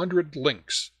over 100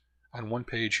 links on one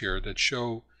page here that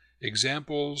show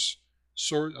examples,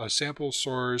 sample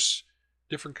source,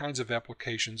 different kinds of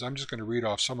applications. I'm just going to read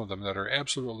off some of them that are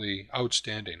absolutely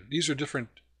outstanding. These are different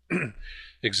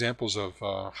examples of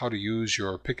how to use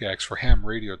your PICAXE for ham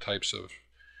radio types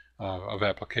of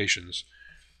applications.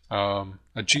 A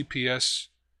GPS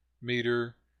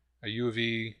meter, a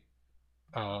UV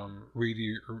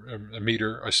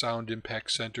meter, a sound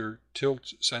impact sensor,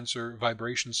 tilt sensor,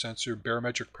 vibration sensor,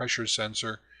 barometric pressure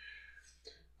sensor,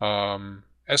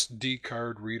 SD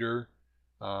card reader,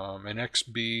 an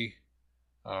XB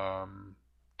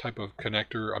type of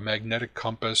connector, a magnetic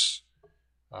compass,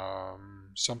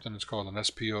 something that's called an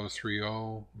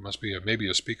SPO30, must be maybe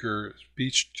a speaker,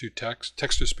 speech to text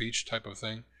to speech type of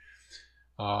thing.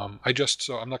 I just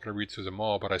saw, I'm not going to read through them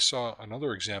all, but I saw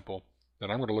another example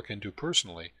that I'm going to look into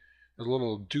personally. There's a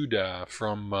little doodah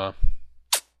from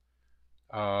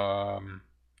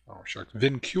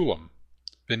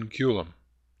Vinculum.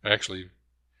 Actually,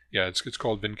 yeah, it's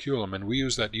called Vinculum, and we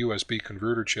use that USB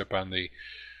converter chip on the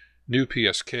new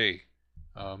PSK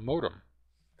modem,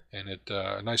 and it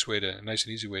a nice and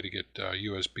easy way to get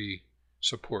USB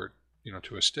support,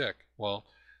 to a stick. Well,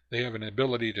 they have an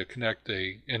ability to connect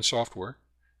in software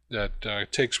that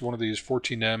takes one of these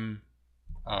 14M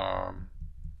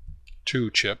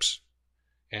 2 chips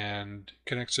and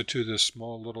connects it to this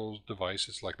small little device.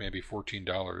 It's like maybe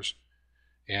 $14,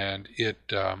 and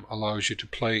it allows you to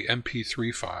play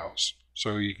MP3 files.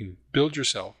 So you can build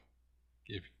yourself.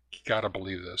 You've got to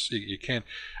believe this. You can't.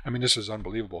 I mean, this is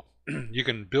unbelievable. You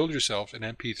can build yourself an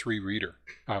MP3 reader,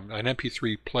 an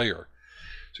MP3 player.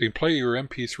 So you can play your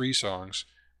MP3 songs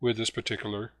with this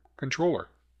particular controller.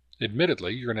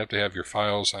 Admittedly, you're going to have your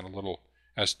files on a little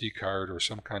SD card or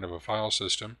some kind of a file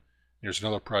system. There's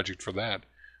another project for that.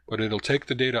 But it'll take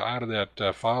the data out of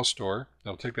that file store.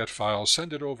 It'll take that file,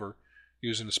 send it over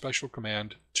using a special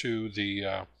command to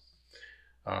the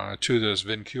to this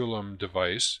Vinculum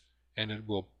device, and it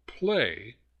will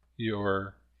play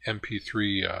your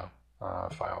MP3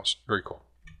 files. Very cool.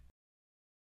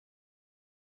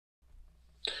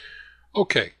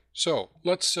 Okay, so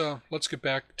let's get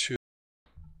back to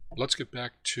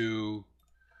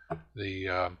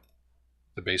the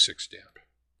basic stamp.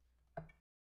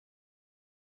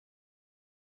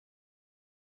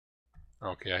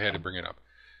 Okay, I had to bring it up.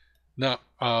 Now,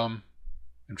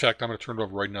 in fact, I'm going to turn it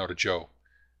over right now to Joe.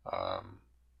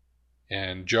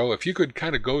 And Joe, if you could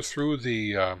kind of go through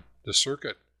the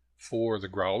circuit for the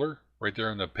growler right there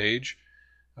on the page.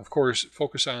 Of course,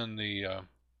 focus on the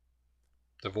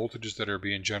voltages that are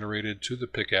being generated to the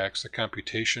PICAXE, the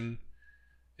computation,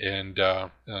 and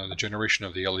the generation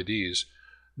of the LEDs.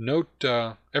 Note,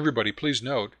 everybody, please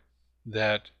note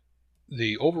that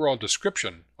the overall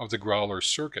description of the growler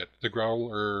circuit, the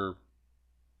growler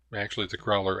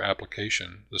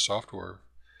application, the software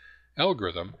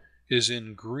algorithm, is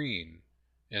in green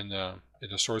in the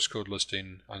source code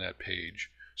listing on that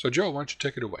page. So Joe, why don't you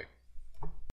take it away?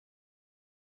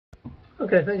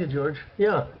 Okay, thank you, George.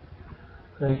 Yeah,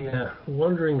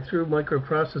 wandering through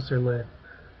microprocessor land,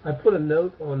 I put a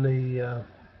note on the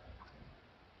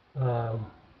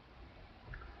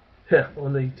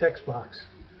text box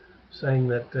saying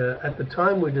that at the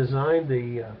time we designed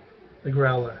the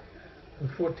growler, the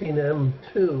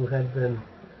 14M2 had been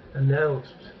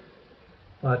announced,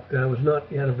 but was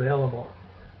not yet available.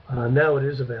 Now it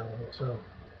is available. So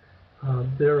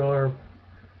there are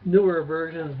newer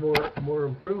versions, more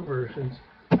improved versions,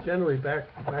 generally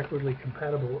backwardly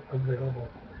compatible, available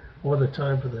all the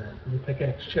time for that, the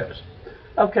PICAXE chips.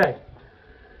 Okay,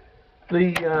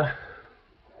 the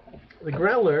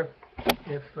growler,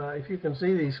 if you can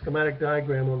see the schematic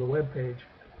diagram on the web page,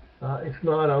 if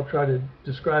not, I'll try to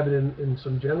describe it in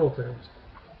some general terms.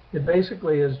 It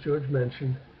basically, as George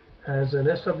mentioned, has an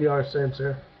SWR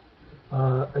sensor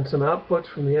and some outputs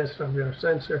from the SWR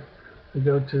sensor to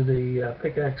go to the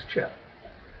PICAXE chip.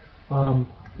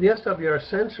 The SWR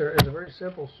sensor is a very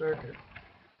simple circuit.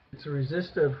 It's a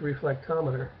resistive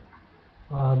reflectometer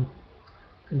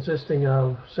consisting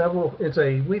of several. It's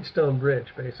a Wheatstone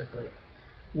bridge, basically,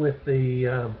 with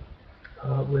the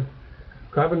with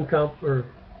carbon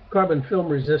film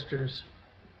resistors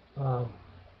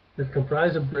that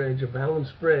comprise a bridge, a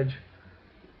balanced bridge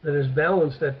that is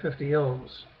balanced at 50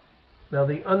 ohms. Now,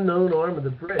 the unknown arm of the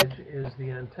bridge is the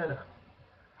antenna.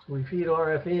 So we feed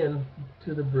RF in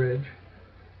to the bridge.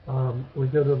 We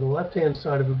go to the left-hand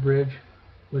side of the bridge,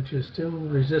 which is two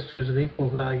resistors of equal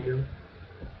value.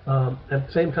 At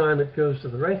the same time, it goes to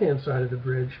the right-hand side of the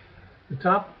bridge. The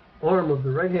top arm of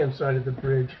the right-hand side of the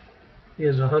bridge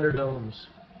is 100 ohms.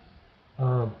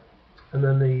 And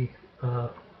then the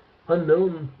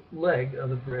unknown leg of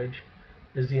the bridge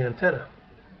is the antenna.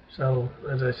 So,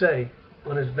 as I say,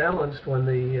 when it's balanced, when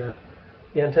the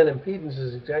antenna impedance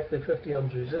is exactly 50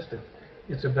 ohms resistive,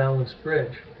 it's a balanced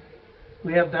bridge.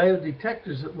 We have diode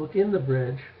detectors that look in the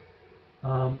bridge.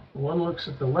 One looks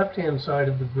at the left-hand side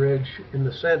of the bridge in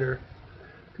the center,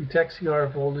 detects the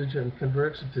RF voltage and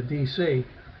converts it to DC.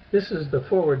 This is the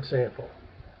forward sample,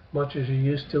 much as you're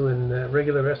used to in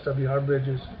regular SWR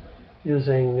bridges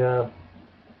using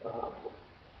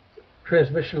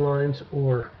transmission lines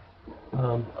or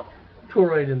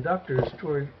toroid inductors,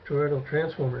 toroidal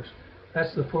transformers.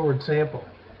 That's the forward sample.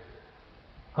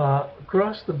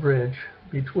 Across the bridge,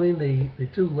 between the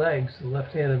two legs, the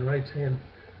left-hand and right-hand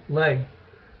leg,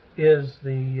 is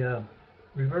the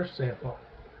reverse sample.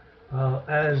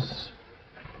 As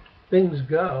things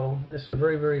go, this is a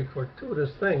very, very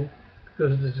fortuitous thing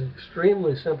because it's an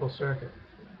extremely simple circuit.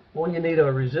 All you need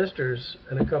are resistors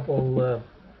and a couple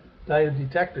diode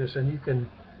detectors, and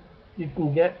you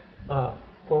can get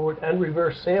forward and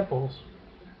reverse samples,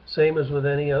 same as with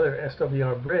any other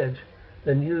SWR bridge,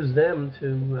 then use them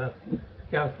to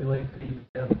calculate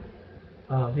the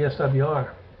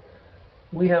SWR.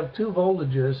 We have two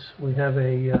voltages. We have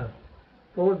a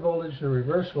forward voltage and a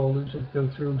reverse voltage that go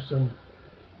through some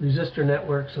resistor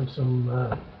networks and some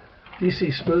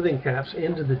DC smoothing caps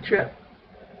into the chip.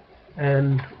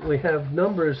 And we have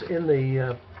numbers in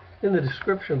the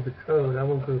description of the code. I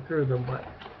won't go through them, but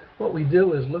what we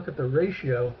do is look at the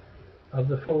ratio of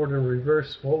the forward and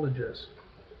reverse voltages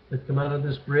that come out of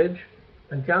this bridge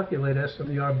and calculate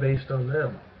SWR based on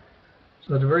them.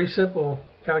 So it's a very simple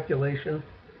calculation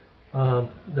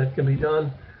that can be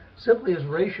done simply as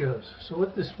ratios. So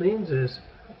what this means is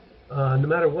no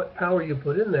matter what power you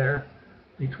put in there,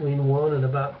 between 1 and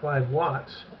about 5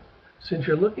 watts, since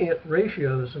you're looking at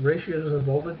ratios of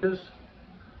voltages,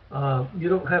 you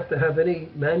don't have to have any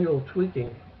manual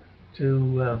tweaking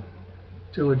to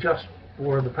adjust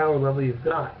for the power level you've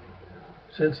got.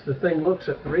 Since the thing looks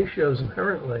at ratios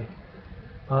inherently,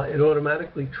 it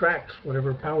automatically tracks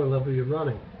whatever power level you're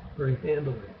running very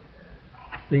handily.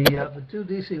 The two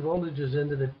DC voltages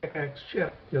into the PICAXE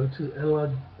chip go to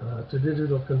analog to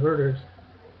digital converters,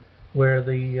 where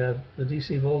the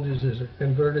DC voltages are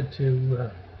converted to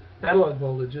analog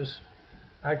voltages,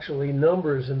 actually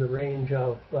numbers in the range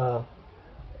of 1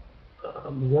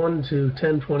 to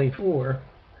 1024,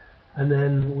 and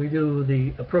then we do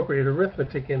the appropriate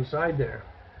arithmetic inside there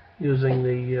using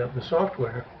the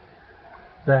software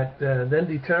that then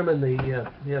determine the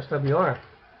SWR.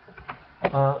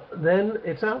 Then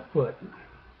it's output.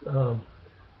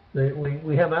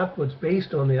 We have outputs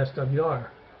based on the SWR.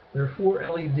 There are 4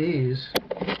 LEDs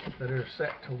that are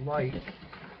set to light.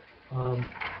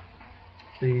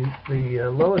 The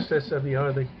lowest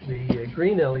SWR, the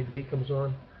green LED comes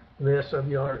on, and the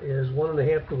SWR is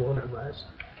 1.5 to 1 or less.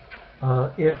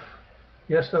 If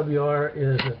the SWR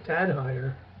is a tad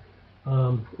higher,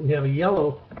 we have a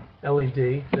yellow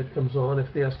LED that comes on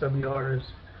if the SWR is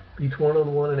between 1 and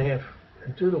 1.5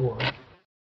 and 2 to 1.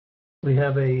 We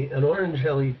have an orange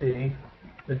LED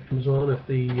that comes on if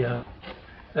the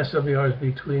SWR is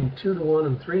between 2 to 1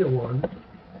 and 3 to 1,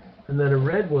 and then a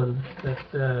red one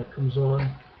that comes on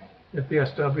if the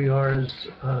SWR is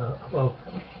above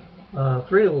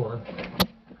 3 to 1.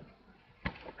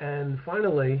 And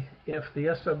finally, if the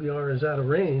SWR is out of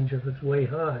range, if it's way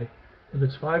high, if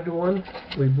it's 5 to 1,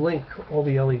 we blink all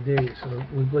the LEDs. So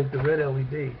we blink the red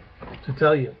LED to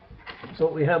tell you. So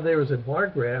what we have there is a bar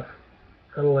graph,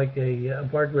 kind of like a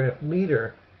bar graph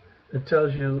meter that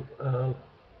tells you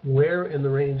where in the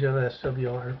range of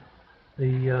SWR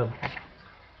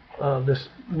this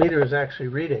meter is actually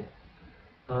reading,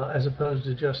 as opposed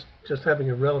to just having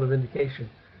a relative indication.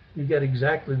 You get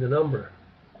exactly the number.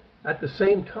 At the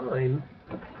same time,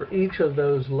 for each of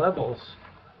those levels,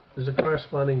 there's a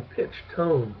corresponding pitch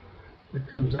tone that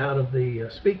comes out of the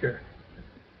speaker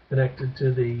connected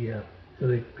to the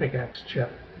PICAXE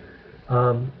chip.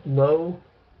 Low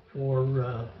for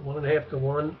 1.5 to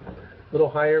 1, a little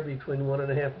higher between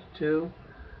 1.5 to 2,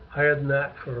 higher than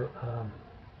that for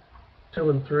 2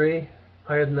 and 3,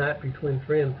 higher than that between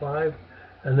 3 and 5,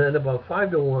 and then above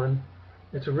 5 to 1,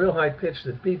 it's a real high pitch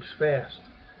that beeps fast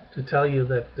to tell you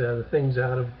that the thing's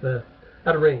out of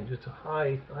range. It's a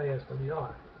high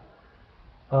SWR.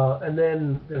 And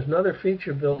then there's another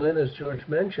feature built in, as George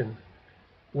mentioned.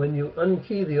 When you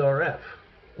unkey the RF,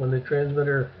 when the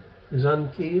transmitter is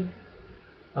unkeyed,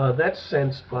 that's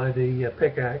sensed by the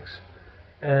PICAXE,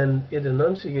 and it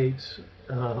enunciates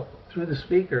through the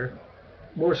speaker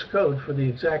Morse code for the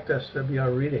exact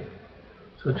SWR reading,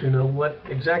 so that you know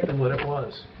exactly what it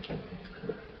was.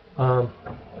 Um,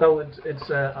 so it's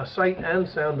a sight and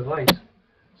sound device.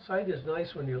 Sight is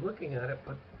nice when you're looking at it,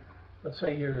 but let's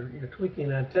say you're tweaking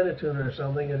an antenna tuner or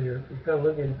something, and you're kind of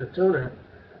looking at the tuner.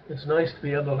 It's nice to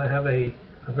be able to have a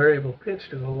variable pitch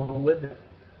to go along with it,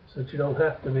 so that you don't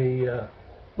have to be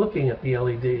looking at the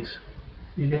LEDs.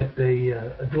 You get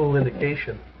a dual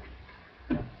indication.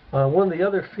 One of the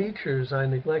other features I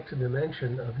neglected to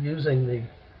mention of using the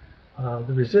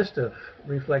resistive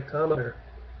reflectometer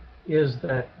is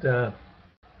that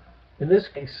in this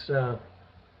case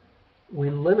we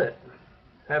limit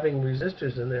having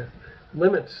resistors in there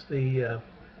limits the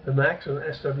maximum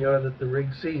SWR that the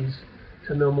rig sees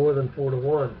to no more than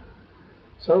 4:1.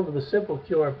 Some of the simple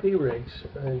QRP rigs,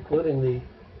 including the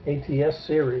ATS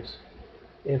series,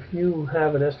 if you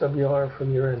have an SWR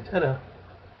from your antenna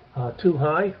too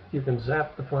high, you can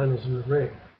zap the finals of the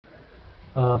rig.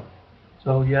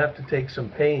 So you have to take some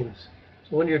pains.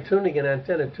 So when you're tuning an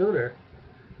antenna tuner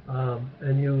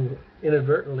and you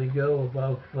inadvertently go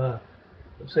above,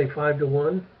 let's say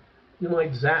 5:1, you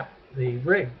might zap the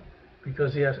rig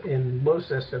because in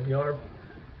most SWR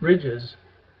bridges,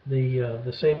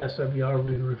 the same SWR will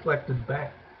be reflected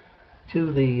back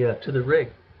to the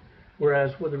rig.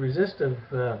 Whereas with a resistive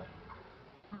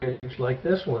bridge like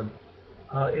this one,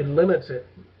 it limits it.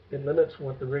 It limits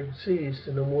what the rig sees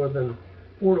to no more than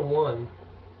 4:1,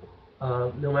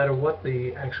 no matter what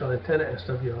the actual antenna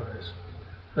SWR is.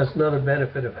 That's another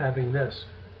benefit of having this.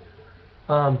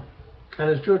 And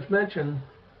as George mentioned,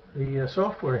 the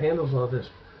software handles all this.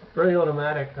 Very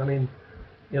automatic. I mean,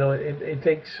 you know, it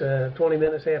takes 20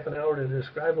 minutes, half an hour to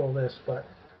describe all this, but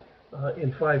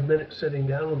in 5 minutes sitting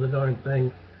down with the darn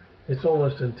thing, it's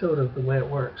almost intuitive the way it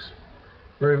works.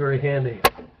 Very, very handy.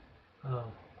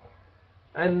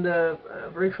 And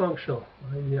very functional.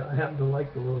 I happen to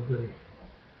like the little goodie.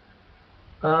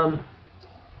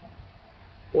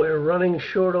 We're running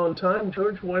short on time.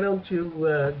 George, why don't you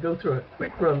go through a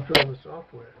quick run through of the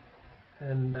software?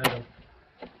 And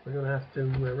we're going to have to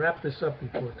wrap this up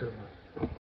before too long.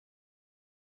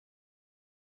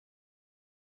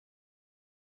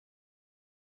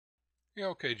 Yeah,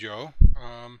 okay, Joe.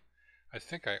 I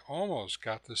think I almost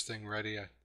got this thing ready. I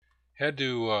had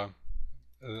to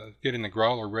getting the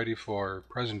growler ready for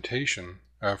presentation,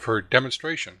 for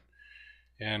demonstration.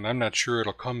 And I'm not sure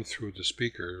it'll come through the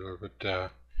speaker,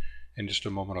 but in just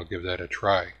a moment I'll give that a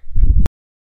try.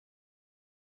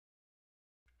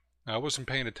 I wasn't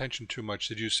paying attention too much.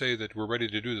 Did you say that we're ready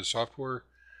to do the software?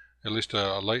 At least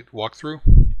a light walkthrough?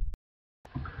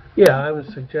 Yeah, I was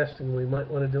suggesting we might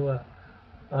want to do a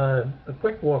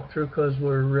quick walkthrough because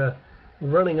we're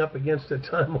running up against it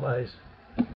time-wise.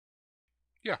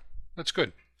 Yeah, that's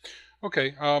good.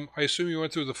 Okay, I assume you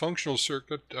went through the functional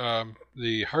circuit,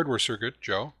 the hardware circuit,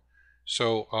 Joe.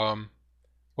 So,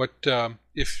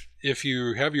 if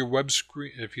you have your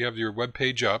web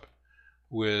page up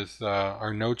with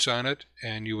our notes on it,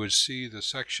 and you would see the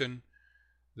section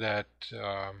that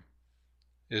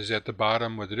is at the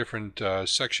bottom with the different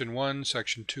section 1,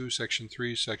 section 2, section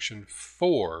 3, section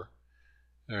 4.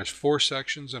 There's 4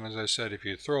 sections, and as I said, if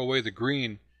you throw away the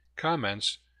green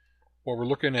comments, what we're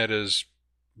looking at is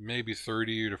maybe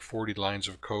 30 to 40 lines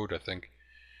of code, I think.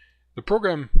 The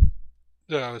program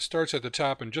starts at the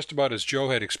top, and just about as Joe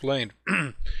had explained,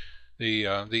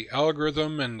 the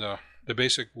algorithm and the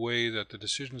basic way that the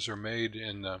decisions are made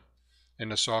in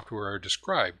the software are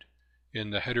described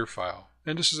in the header file.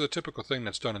 And this is a typical thing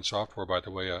that's done in software, by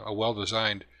the way. A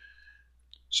well-designed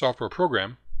software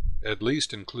program at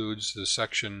least includes the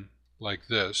section like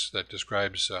this that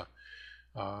describes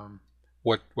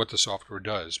what the software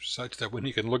does, such that when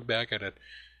you can look back at it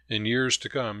in years to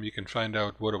come, you can find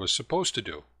out what it was supposed to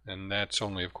do. And that's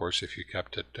only, of course, if you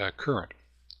kept it current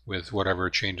with whatever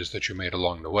changes that you made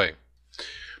along the way.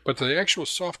 But the actual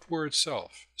software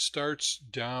itself starts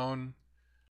down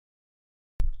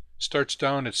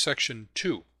at section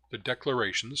 2, the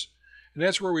declarations, and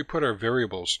that's where we put our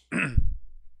variables.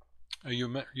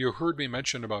 You heard me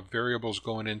mention about variables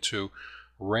going into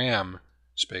RAM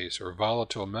space or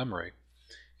volatile memory.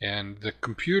 And the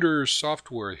computer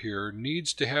software here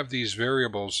needs to have these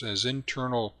variables as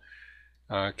internal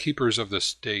keepers of the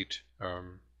state,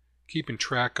 keeping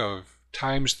track of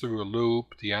times through a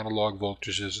loop, the analog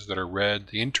voltages that are read,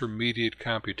 the intermediate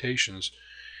computations,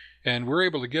 and we're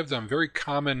able to give them very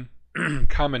common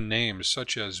names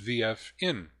such as VF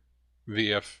in,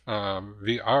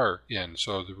 VR in,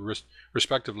 so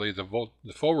respectively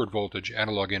the forward voltage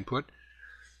analog input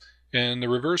and the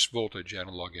reverse voltage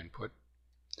analog input.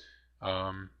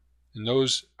 And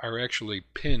those are actually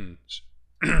pins,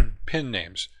 pin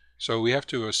names. So we have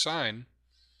to assign,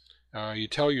 you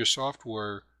tell your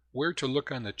software where to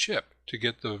look on the chip to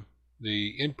get the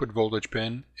input voltage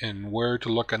pin, and where to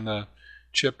look on the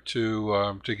chip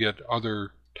to get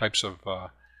other types of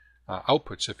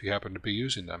outputs if you happen to be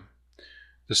using them.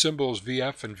 The symbols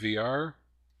VF and VR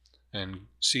and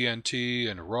CNT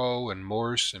and row and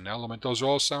Morse and element, those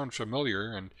all sound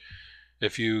familiar, and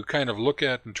if you kind of look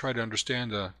at and try to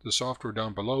understand the software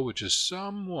down below, which is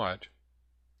somewhat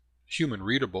human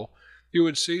readable, you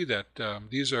would see that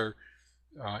these are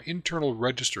internal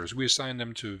registers. We assign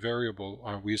them to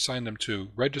we assign them to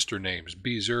register names,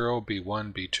 B0,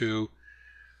 B1, B2,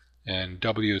 and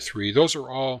W3. Those are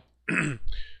all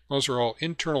those are all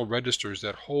internal registers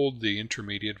that hold the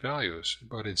intermediate values.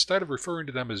 But instead of referring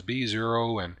to them as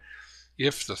B0, and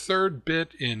if the third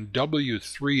bit in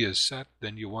W3 is set,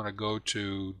 then you want to go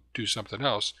to do something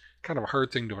else. Kind of a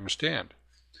hard thing to understand.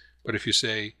 But if you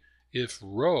say, if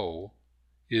row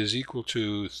is equal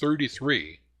to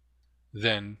 33,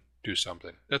 then do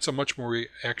something. That's a much more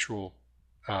actual,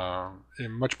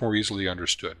 much more easily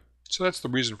understood. So that's the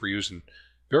reason for using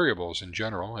variables in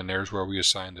general, and there's where we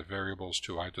assign the variables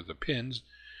to either the pins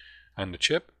on the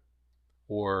chip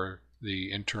or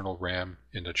the internal RAM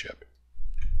in the chip.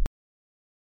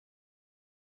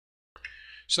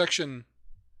 Section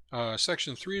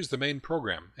 3 is the main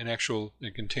program, and it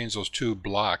contains those two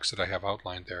blocks that I have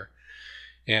outlined there.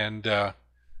 And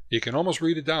you can almost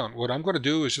read it down. What I'm going to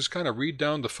do is just kind of read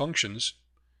down the functions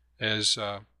and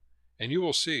you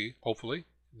will see, hopefully,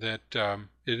 that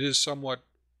it is somewhat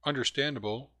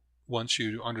understandable once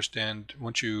you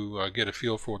get a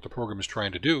feel for what the program is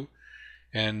trying to do,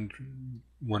 and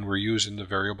when we're using the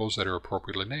variables that are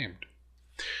appropriately named.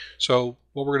 So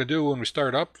what we're going to do when we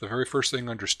start up, the very first thing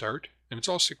under Start, and it's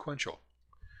all sequential,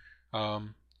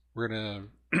 we're going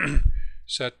to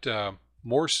set the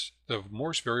Morse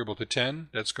variable to 10.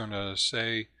 That's going to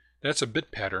say, that's a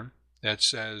bit pattern that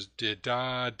says did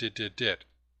da did did did.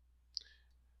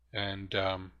 And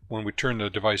when we turn the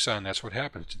device on, that's what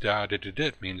happens. Did da did did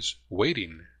did means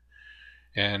waiting.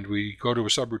 And we go to a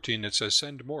subroutine that says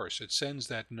send Morse. It sends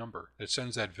that number. It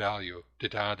sends that value.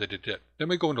 Did da did did did. Then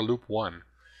we go into loop 1.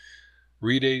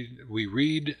 We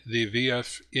read the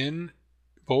VF in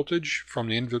voltage from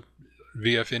the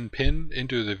VF in pin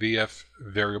into the VF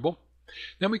variable.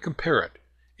 Then we compare it.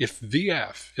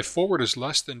 If forward is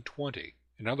less than 20,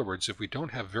 in other words, if we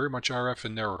don't have very much RF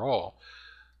in there at all,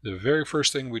 the very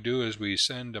first thing we do is we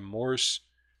send a Morse.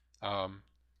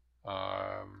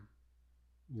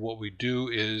 What we do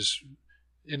is,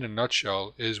 in a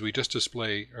nutshell, is we just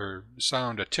display or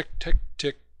sound a tick, tick,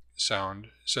 tick sound,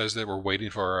 says that we're waiting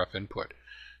for RF input.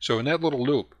 So in that little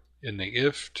loop, in the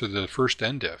if to the first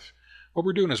end if, what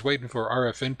we're doing is waiting for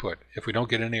RF input. If we don't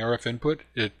get any RF input,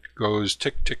 it goes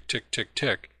tick, tick, tick, tick,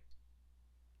 tick.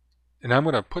 And I'm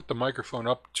going to put the microphone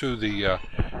up to the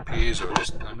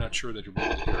piezo. I'm not sure that you'll be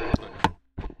able to hear it,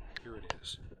 but here it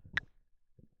is.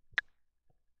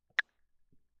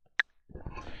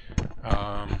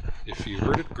 If you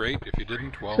heard it, great. If you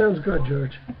didn't, well... Sounds good,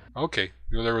 George. Okay.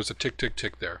 Well, there was a tick, tick,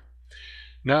 tick there.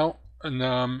 Now,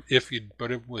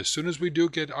 as soon as we do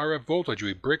get RF voltage,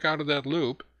 we break out of that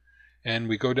loop, and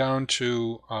we go down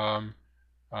to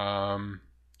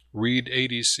read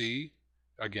ADC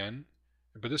again,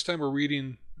 but this time we're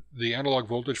reading the analog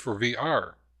voltage for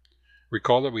VR.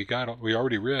 Recall that we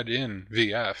already read in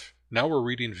VF. Now we're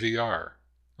reading VR,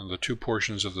 and the two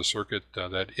portions of the circuit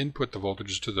that input the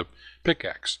voltages to the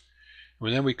PICAXE.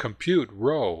 And then we compute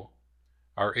rho,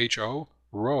 our HO.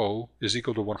 Rho is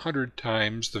equal to 100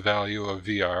 times the value of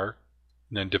VR,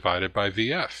 and then divided by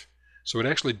VF. So it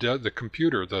actually does, the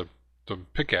computer, the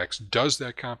PICAXE does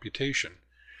that computation,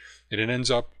 and it ends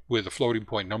up with a floating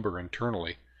point number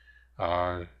internally.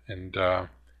 Then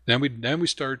we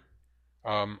start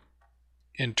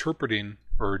interpreting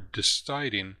or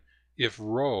deciding if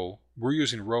rho, we're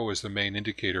using rho as the main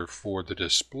indicator for the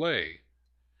display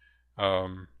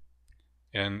and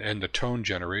the tone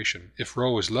generation. If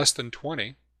rho is less than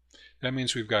 20, that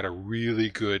means we've got a really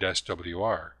good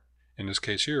SWR. In this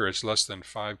case here, it's less than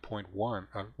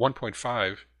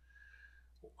 1.5,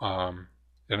 an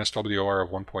SWR of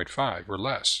 1.5 or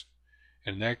less.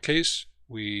 In that case,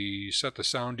 we set the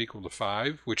sound equal to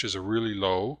 5, which is a really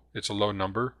low, it's a low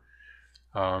number.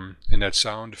 And that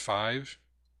sound 5,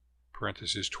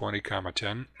 parentheses 20, comma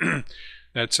 10,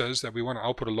 that says that we want to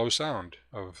output a low sound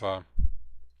of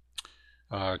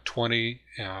 20,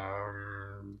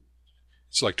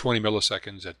 it's like 20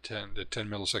 milliseconds at 10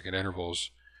 millisecond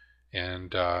intervals.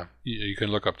 And you can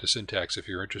look up the syntax if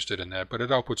you're interested in that, but it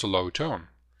outputs a low tone.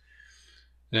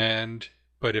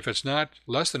 But if it's not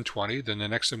less than 20, then the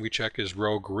next thing we check is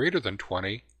rho greater than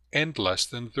 20 and less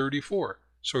than 34.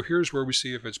 So here's where we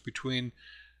see if it's between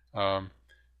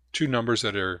two numbers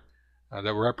that are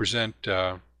that represent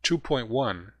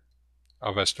 2.1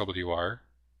 of SWR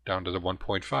down to the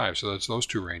 1.5. So that's those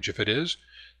two range. If it is,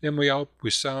 then we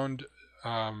sound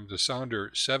the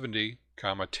sounder 70,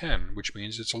 10, which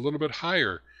means it's a little bit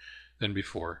higher than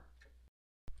before.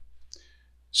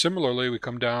 Similarly, we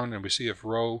come down and we see if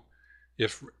row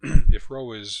if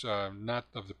row is not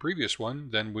of the previous one,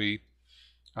 then we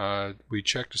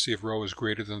check to see if row is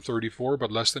greater than 34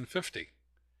 but less than 50.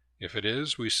 If it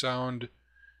is, we sound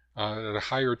at a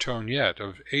higher tone yet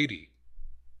of 80.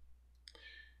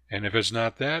 And if it's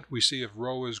not that, we see if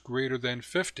row is greater than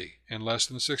 50 and less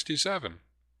than 67.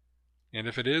 And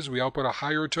if it is, we output a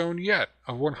higher tone yet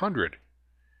of 100.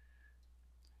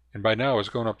 And by now it's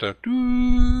going up to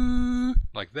doo,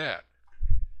 like that.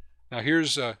 Now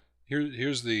here's the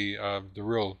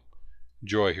real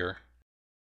joy here.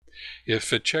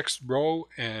 If it checks row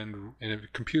and if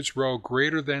it computes row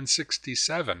greater than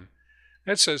 67,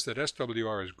 that says that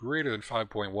SWR is greater than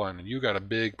 5.1, and you got a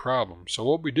big problem. So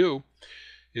what we do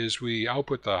is we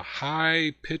output the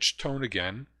high pitched tone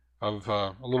again of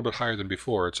a little bit higher than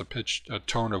before. It's a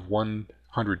tone of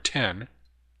 110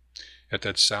 at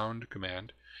that sound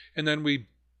command, and then we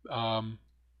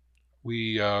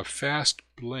fast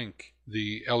blink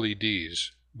the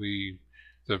LEDs.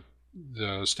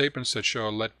 The statements that show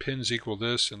let pins equal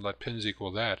this and let pins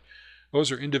equal that,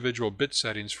 those are individual bit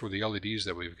settings for the LEDs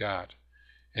that we've got,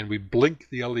 and we blink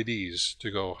the LEDs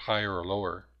to go higher or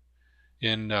lower.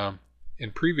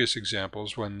 In previous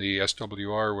examples, when the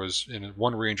SWR was in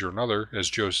one range or another, as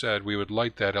Joe said, we would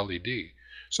light that LED.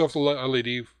 So if the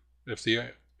LED,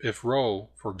 if row,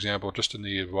 for example, just in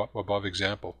the above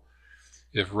example,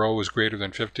 if row is greater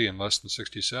than 50 and less than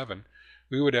 67,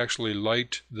 we would actually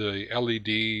light the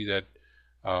LED that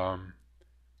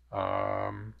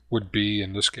would be,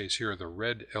 in this case here, the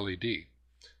red LED.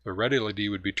 The red LED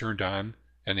would be turned on,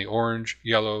 and the orange,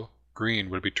 yellow,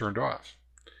 green would be turned off.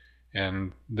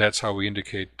 And that's how we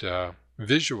indicate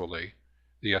visually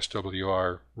the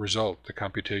SWR result, the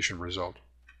computation result.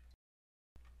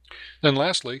 Then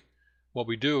lastly, what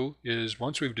we do is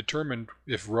once we've determined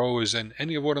if row is in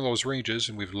any of one of those ranges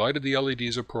and we've lighted the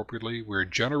LEDs appropriately, we're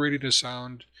generating a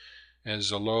sound as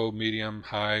a low, medium,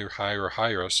 high, or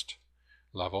highest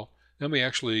level, then we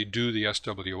actually do the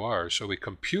SWR. So we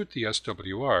compute the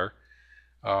SWR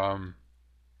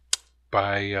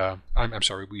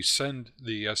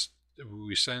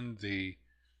we send the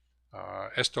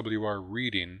SWR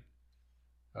reading,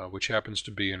 which happens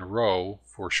to be in row.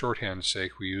 For shorthand's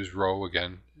sake, we use row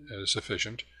again as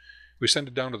sufficient. We send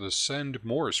it down to the send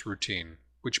Morse routine,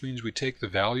 which means we take the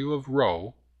value of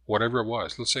row, whatever it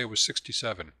was. Let's say it was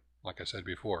 67, like I said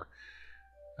before,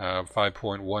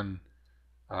 5.1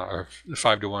 or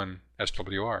 5-to-1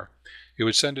 SWR. It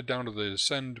would send it down to the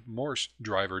send Morse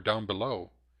driver down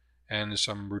below, and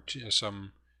some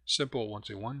simple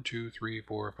 1, 2, 3,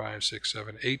 4, 5, 6,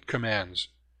 7, 8 commands.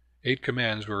 8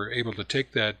 commands were able to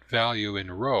take that value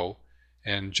in row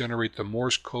and generate the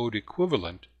Morse code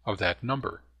equivalent of that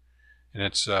number. And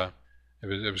it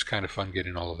was kind of fun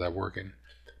getting all of that working.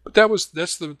 But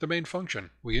that's the main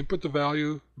function. We input the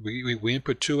value. We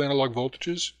input 2 analog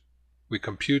voltages. We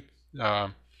compute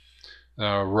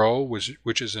row,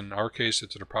 which is in our case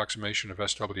it's an approximation of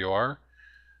SWR.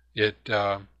 It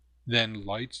then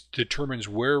determines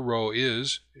where row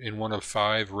is in one of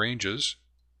 5 ranges.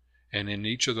 And in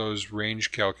each of those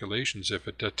range calculations, if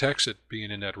it detects it being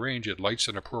in that range, it lights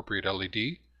an appropriate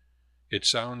LED. It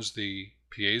sounds the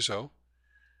piezo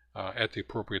at the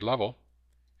appropriate level.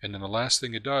 And then the last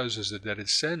thing it does is that it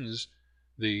sends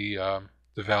the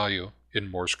value in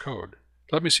Morse code.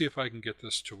 Let me see if I can get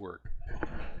this to work.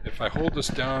 If I hold this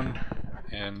down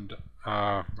and,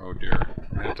 oh dear,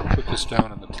 I'm going to have to put this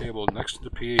down on the table next to the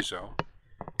piezo,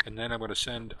 and then I'm going to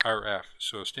send RF.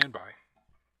 So stand by.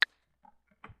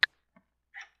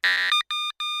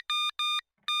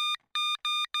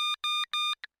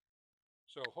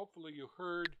 So hopefully you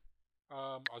heard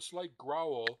a slight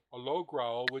growl, a low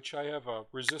growl, which I have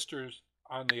resistors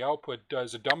on the output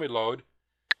does a dummy load,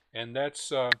 and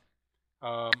that's a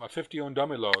 50 ohm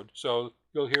dummy load. So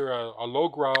you'll hear a low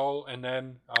growl, and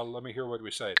then let me hear what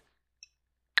we say.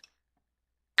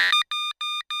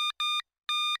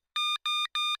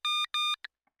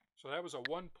 So that was a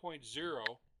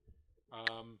 1.0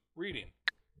 reading.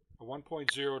 A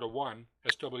 1.0 to 1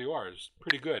 SWR is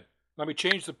pretty good. Let me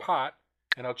change the pot,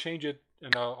 and I'll change it,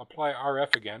 and I'll apply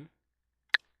RF again.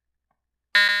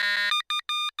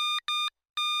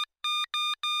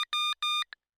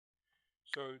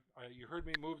 So you heard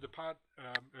me move the pot,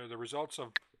 move the results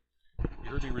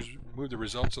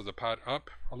of the pot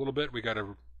up a little bit. We got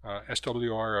to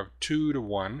SWR of 2 to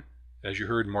 1, as you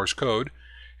heard in Morse code,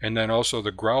 and then also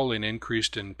the growling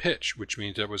increased in pitch, which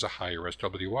means it was a higher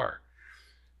SWR.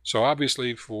 So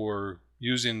obviously for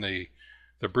using the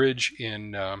bridge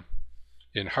in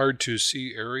hard to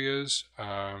see areas,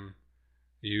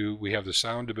 we have the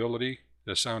sound ability,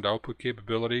 the sound output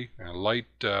capability, and light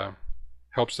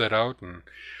helps that out,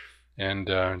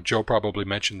 and Joe probably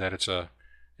mentioned that it's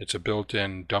a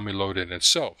built-in dummy load in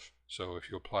itself. So if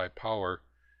you apply power,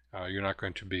 you're not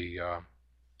going to be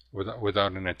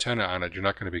without an antenna on it, you're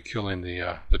not going to be killing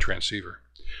the transceiver.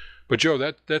 But Joe,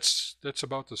 that's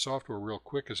about the software real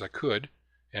quick as I could,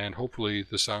 and hopefully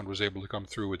the sound was able to come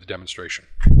through with the demonstration.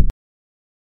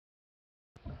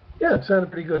 Yeah, it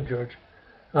sounded pretty good, George.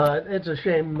 It's a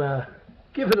shame,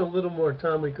 given a little more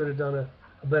time, we could have done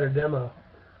a better demo.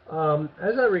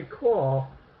 As I recall,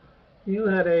 you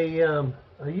had a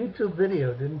YouTube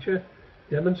video, didn't you,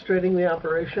 demonstrating the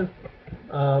operation?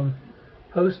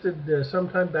 Posted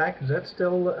sometime back. Is that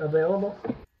still available?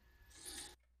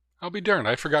 I'll be darned,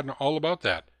 I've forgotten all about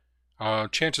that.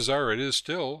 Chances are it is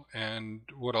still, and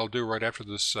what I'll do right after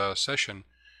this session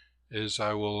is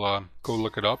I will go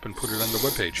look it up and put it on the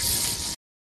webpage.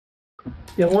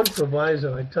 Yeah, one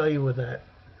proviso I tell you with that.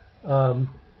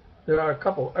 There are a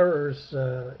couple errors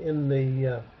in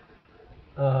the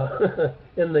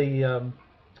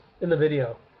in the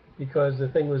video because the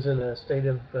thing was in a state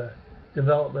of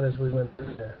development as we went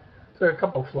through there. So there are a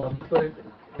couple flubs, but it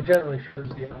generally shows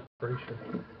the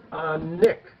operation.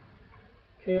 Nick,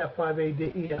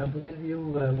 KF5ADE, I believe you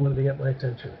wanted to get my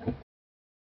attention.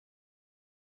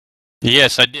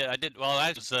 Yes, I did. Well,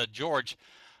 that was George.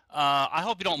 I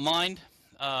hope you don't mind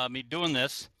me doing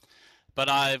this, but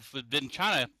I've been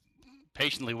trying to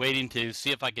patiently waiting to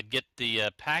see if I could get the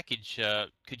package.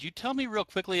 Could you tell me real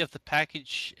quickly if the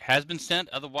package has been sent?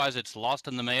 Otherwise, it's lost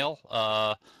in the mail,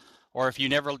 or if you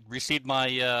never received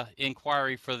my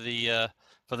inquiry for the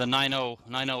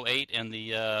 908 and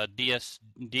the DDS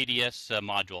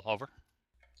module. Over.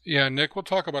 Yeah, Nick, we'll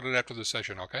talk about it after the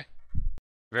session, okay?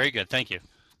 Very good. Thank you.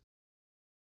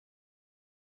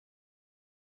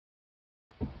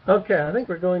 Okay, I think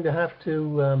we're going to have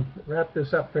to wrap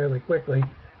this up fairly quickly.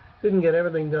 Didn't get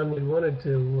everything done we wanted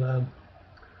to.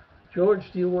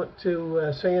 George, do you want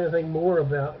to say anything more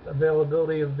about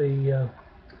availability of the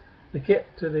kit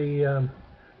to the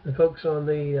folks on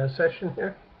the session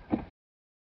here?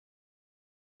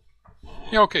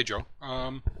 Yeah, okay, Joe.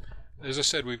 As I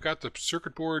said, we've got the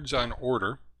circuit boards on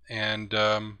order, and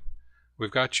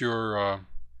we've got your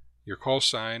call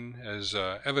sign as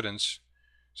evidence,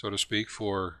 so to speak,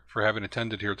 for having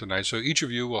attended here tonight. So each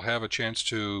of you will have a chance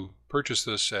to purchase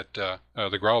this at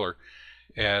the Growler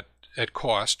at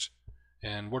cost.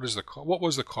 And what was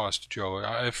the cost, Joe?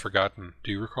 I've forgotten.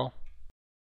 Do you recall?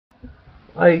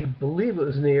 I believe it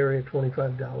was in the area of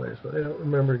 $25, but I don't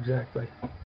remember exactly.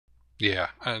 Yeah,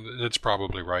 that's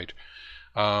probably right.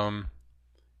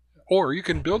 Or you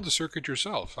can build the circuit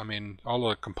yourself. I mean, all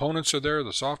the components are there,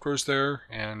 the software's there,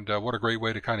 and what a great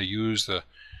way to kind of use the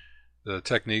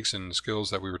techniques and skills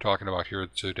that we were talking about here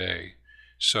today.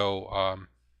 So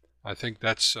I think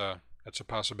that's a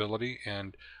possibility,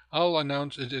 and I'll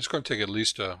announce it's going to take at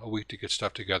least a week to get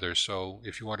stuff together. So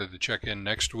if you wanted to check in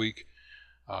next week,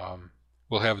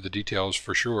 we'll have the details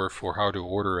for sure for how to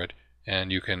order it,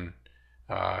 and you can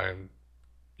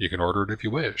order it if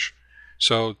you wish.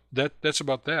 So that's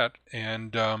about that.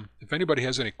 And if anybody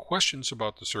has any questions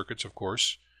about the circuits, of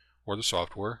course, or the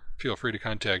software, feel free to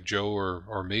contact Joe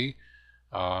or me.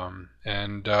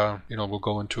 And we'll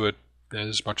go into it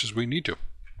as much as we need to.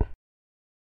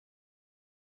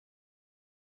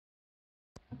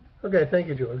 Okay, thank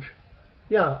you, George.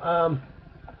 Yeah,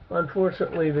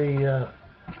 unfortunately, the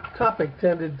topic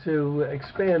tended to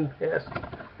expand past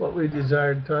what we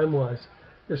desired time-wise.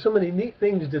 There's so many neat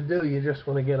things to do. You just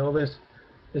want to get all this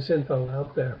info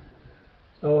out there.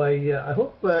 So I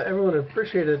hope everyone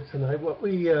appreciated it tonight. What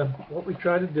we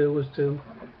tried to do was to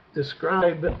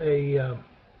describe a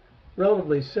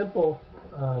relatively simple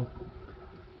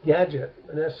gadget,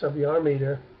 an SWR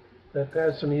meter, that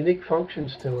has some unique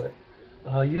functions to it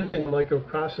using a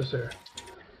microprocessor.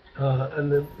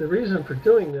 And the reason for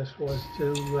doing this was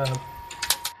to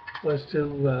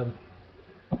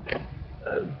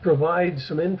provide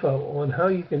some info on how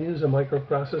you can use a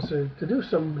microprocessor to do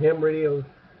some ham radio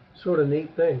sort of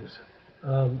neat things.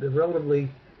 The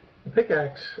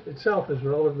PICAXE itself is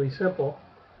relatively simple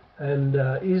and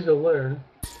easy to learn,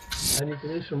 and you can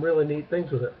do some really neat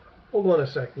things with it. Hold on a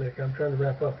sec, Nick. I'm trying to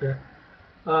wrap up here.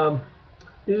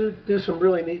 You do some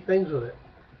really neat things with it.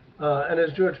 And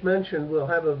as George mentioned, we'll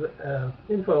have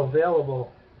info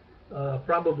available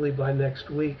probably by next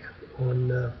week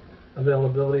on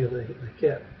availability of the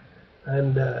kit.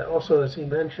 And also, as he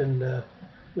mentioned,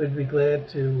 we'd be glad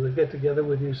to get together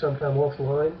with you sometime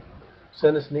offline.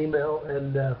 Send us an email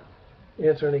and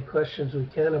answer any questions we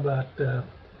can about the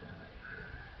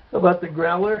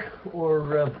growler,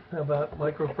 or about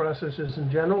microprocessors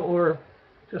in general, or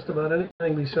just about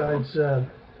anything besides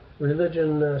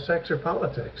religion, sex, or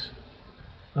politics.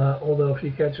 Although if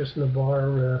you catch us in the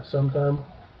bar sometime,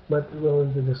 might be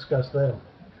willing to discuss them.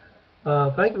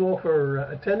 Thank you all for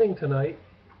attending tonight,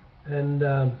 and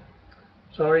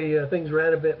sorry things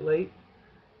ran a bit late.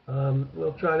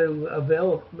 We'll try to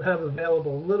have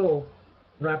available a little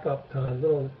wrap-up time,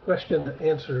 little question and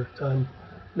answer time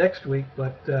next week,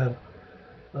 but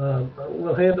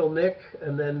we'll handle Nick,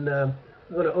 and then I'm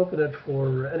going to open it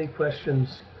for any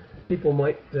questions people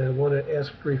might want to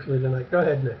ask briefly tonight. Go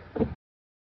ahead, Nick.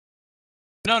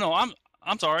 No,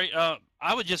 I'm sorry.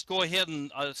 I would just go ahead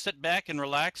and sit back and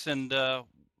relax, and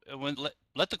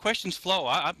let the questions flow.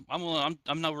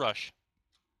 I'm no rush.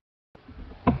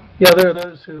 Yeah, there are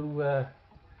those who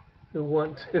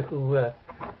want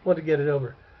to get it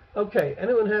over. Okay.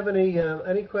 Anyone have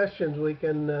any questions we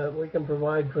can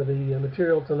provide for the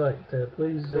material tonight?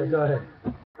 Please go ahead.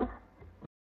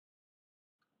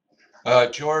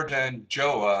 George and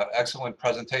Joe, excellent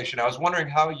presentation. I was wondering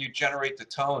how you generate the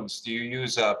tones. Do you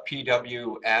use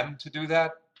PWM to do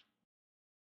that?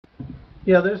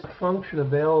 Yeah, there's a function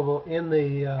available in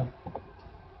the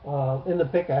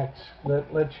PICAXE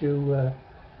that lets you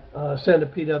send a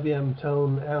PWM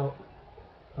tone out.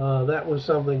 That was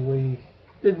something we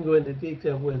didn't go into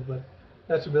detail with, but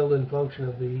that's a built-in function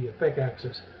of the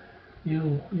PICAXEs.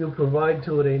 You provide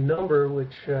to it a number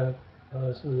which is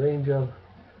in the range of,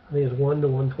 I think it's 1 to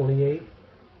 128,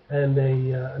 and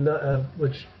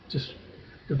which just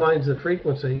defines the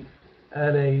frequency,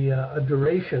 and a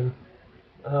duration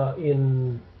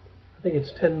in, I think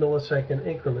it's 10 millisecond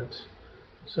increments.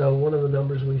 So one of the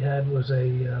numbers we had was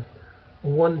a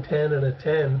 110 and a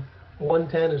 10.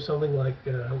 110 is something like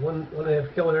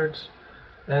 1.5 kilohertz,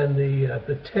 and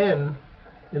the 10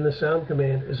 in the sound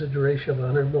command is a duration of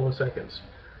 100 milliseconds.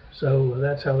 So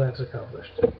that's how that's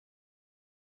accomplished.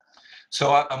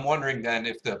 So I'm wondering then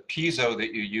if the piezo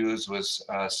that you use was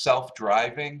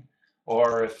self-driving,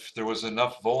 or if there was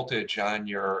enough voltage on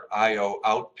your I/O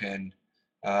out pin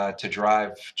to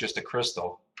drive just a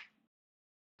crystal.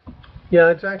 Yeah,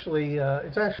 it's actually a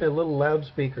little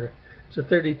loudspeaker. It's a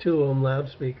 32 ohm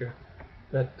loudspeaker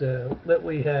that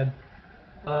we had,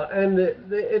 and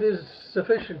it is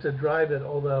sufficient to drive it.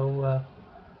 Although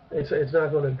it's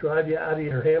not going to drive you out of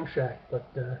your ham shack,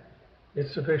 but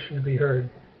it's sufficient to be heard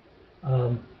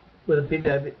with a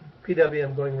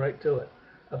PWM going right to it.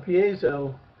 A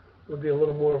piezo would be a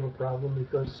little more of a problem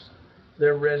because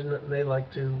they're resonant and they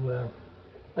like to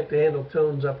handle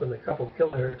tones up in the couple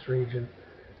kilohertz region.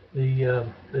 The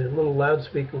little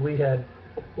loudspeaker we had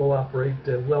will operate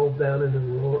well down into the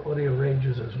lower audio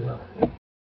ranges as well.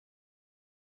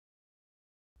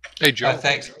 Hey, Joe.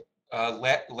 Thanks.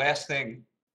 Last thing,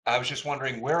 I was just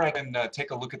wondering where I can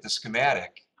take a look at the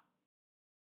schematic.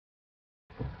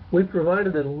 We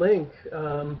provided a link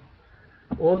on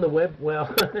the web.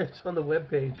 Well, it's on the web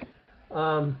page.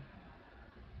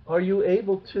 Are you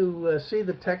able to see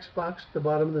the text box at the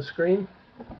bottom of the screen?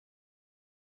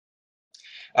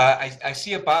 I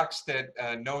see a box that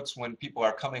notes when people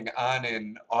are coming on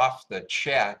and off the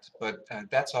chat, but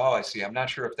that's all I see. I'm not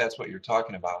sure if that's what you're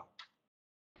talking about.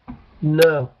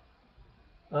 No.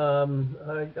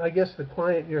 I guess the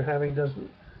client you're having doesn't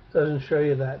show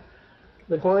you that.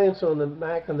 The clients on the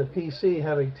Mac and the PC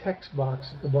have a text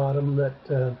box at the bottom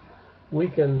that we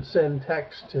can send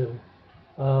text to.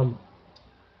 I'll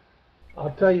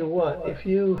tell you what, if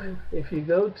you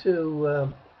go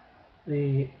to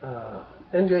the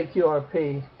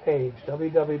NJQRP page,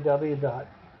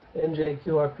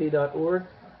 www.njqrp.org,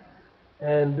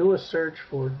 and do a search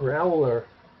for Growler,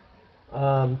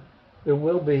 there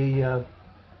will be a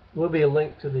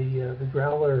link to the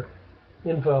Growler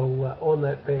info on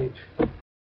that page.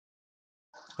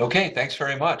 Okay, thanks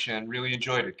very much, and really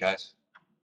enjoyed it, guys.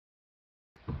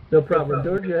 No problem.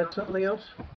 George, you had something else?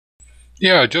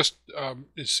 Yeah, just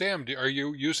Sam, are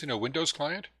you using a Windows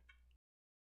client?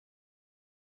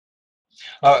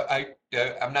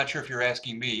 I'm not sure if you're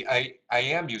asking me. I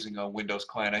am using a Windows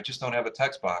client. I just don't have a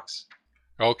text box.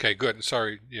 Okay, good.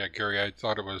 Sorry, yeah, Gary, I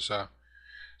thought it was.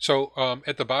 So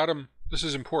at the bottom, this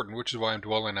is important, which is why I'm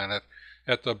dwelling on it.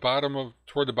 At the bottom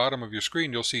toward the bottom of your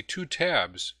screen, you'll see two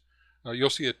tabs.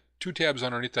 You'll see two tabs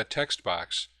underneath that text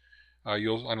box. On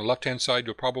the left-hand side,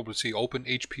 you'll probably see Open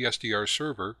HPSDR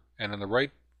Server, and on the right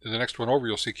the next one over,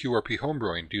 you'll see QRP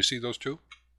homebrewing. Do you see those two?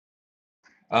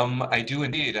 I do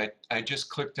indeed. I just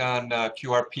clicked on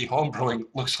QRP homebrewing.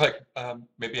 Looks like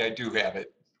maybe I do have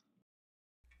it.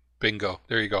 Bingo.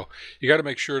 There you go. You got to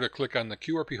make sure to click on the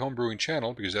QRP homebrewing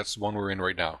channel because that's the one we're in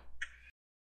right now.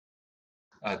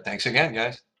 Thanks again,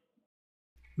 guys.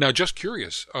 Now, just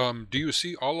curious, do you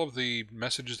see all of the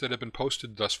messages that have been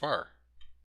posted thus far?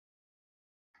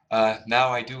 Now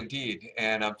I do indeed,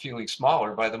 and I'm feeling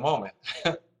smaller by the moment.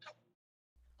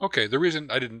 Okay, the reason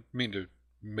I didn't mean to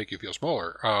make you feel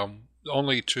smaller, I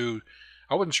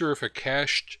wasn't sure if it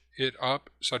cached it up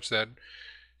such that,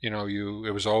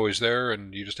 it was always there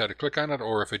and you just had to click on it,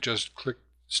 or if it just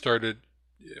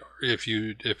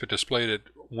if it displayed it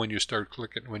when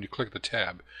you click the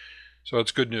tab. So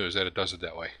it's good news that it does it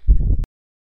that way.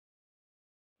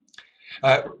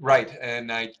 Right,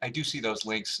 and I do see those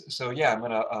links. So yeah, I'm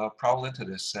going to prowl into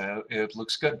this. It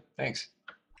looks good. Thanks.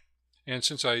 And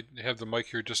since I have the mic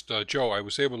here, just Joe, I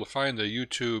was able to find the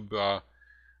YouTube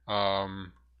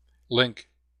link,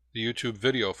 the YouTube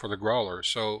video for the growler.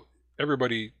 So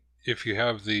everybody, if you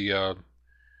have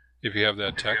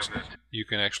that text, you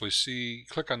can actually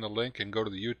click on the link and go to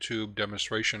the YouTube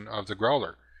demonstration of the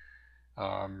growler.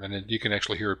 And then you can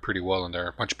actually hear it pretty well in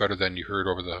there, much better than you heard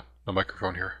over the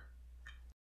microphone here.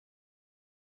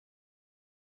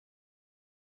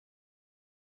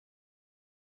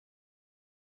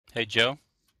 Hey, Joe?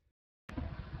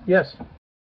 Yes.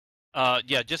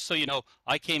 Yeah, just so you know,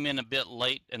 I came in a bit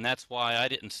late, and that's why I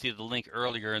didn't see the link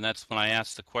earlier, and that's when I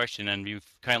asked the question, and you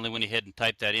kindly went ahead and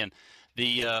typed that in.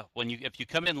 If you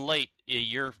come in late,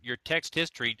 your text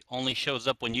history only shows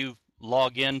up when you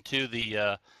log in to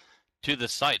the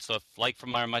site. So if, like for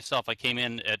myself, I came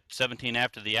in at 17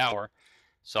 after the hour,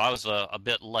 so I was a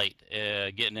bit late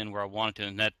getting in where I wanted to,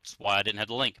 and that's why I didn't have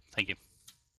the link. Thank you.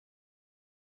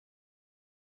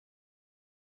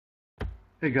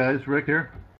 Hey guys, Rick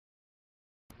here.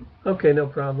 Okay, no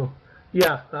problem.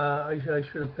 Yeah, I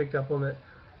should have picked up on that.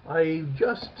 I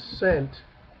just sent,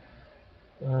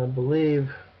 I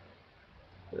believe,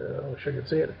 I wish I could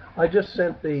see it. I just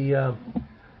sent the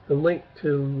link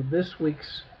to this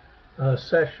week's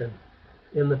session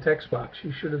in the text box.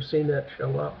 You should have seen that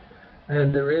show up.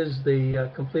 And there is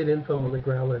the complete info on the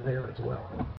growler there as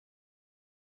well.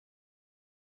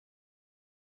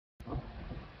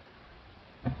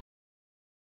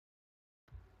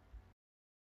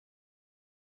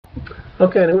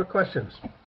 Okay, any more questions?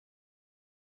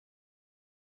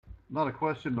 Not a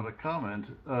question, but a comment.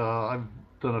 I've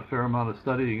done a fair amount of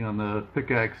studying on the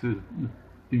PICAXE,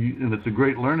 and it's a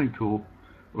great learning tool.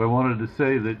 But I wanted to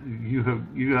say that you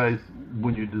guys,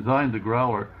 when you designed the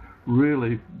growler,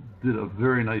 really did a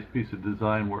very nice piece of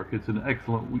design work. It's an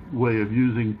excellent way of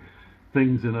using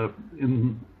things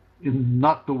in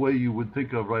not the way you would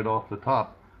think of right off the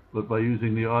top, but by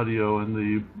using the audio and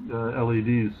the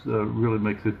LEDs really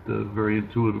makes it very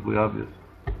intuitively obvious.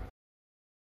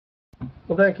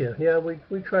 Well, thank you. Yeah,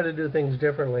 we try to do things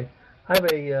differently. I have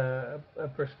a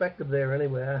perspective there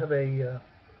anyway. I have a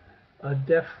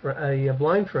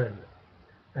blind friend,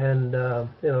 and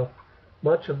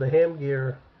much of the ham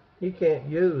gear he can't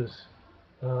use.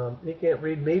 He can't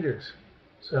read meters,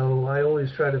 so I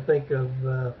always try to think of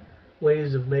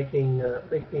ways of making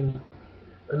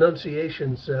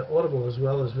enunciations audible as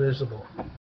well as visible.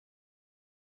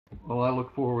 Well, I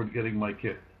look forward to getting my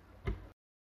kit.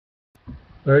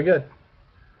 Very good.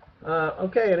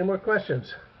 Okay, any more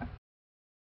questions?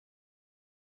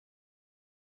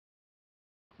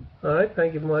 All right,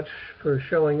 thank you much for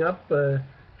showing up.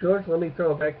 George, let me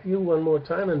throw it back to you one more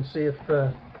time and see if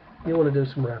you want to do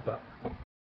some wrap-up.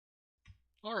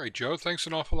 All right, Joe, thanks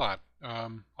an awful lot.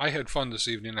 I had fun this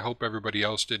evening. I hope everybody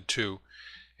else did too.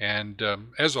 And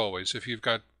as always, if you've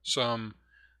got some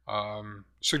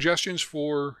suggestions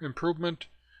for improvement,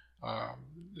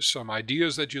 some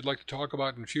ideas that you'd like to talk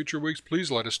about in future weeks,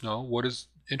 please let us know. What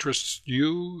interests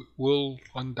you will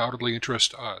undoubtedly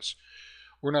interest us.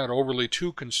 We're not overly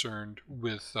too concerned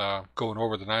with going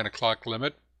over the 9 o'clock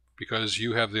limit because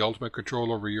you have the ultimate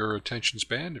control over your attention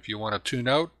span. If you want to tune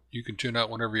out, you can tune out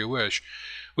whenever you wish.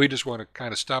 We just want to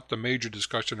kind of stop the major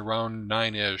discussion around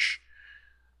 9-ish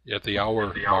at the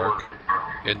hour mark,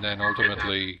 and then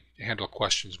ultimately handle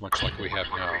questions much like we have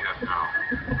now.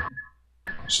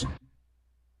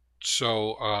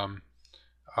 So,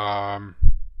 oh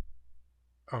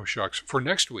shucks. For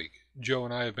next week, Joe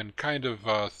and I have been kind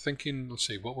of thinking, let's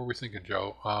see, what were we thinking,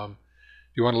 Joe? Do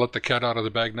you want to let the cat out of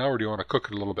the bag now, or do you want to cook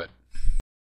it a little bit?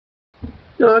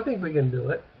 No, I think we can do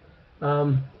it.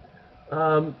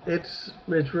 It's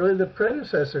really the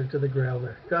predecessor to the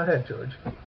growler. Go ahead, George.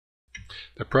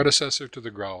 The predecessor to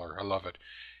the growler. I love it.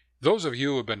 those of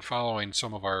you who have been following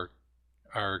some of our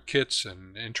kits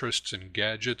and interests and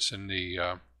gadgets in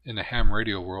the ham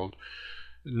radio world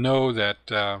know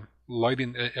that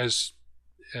lighting, as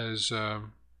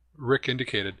Rick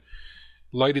indicated,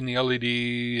 lighting the LED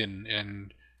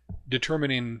and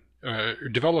determining,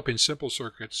 developing simple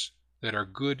circuits that are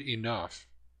good enough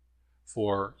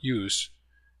for use.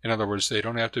 In other words, they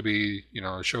don't have to be,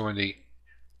 showing the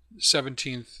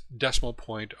 17th decimal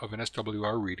point of an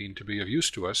SWR reading to be of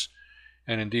use to us.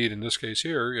 And indeed, in this case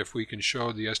here, if we can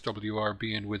show the SWR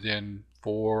being within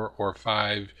 4 or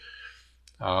 5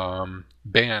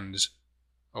 bands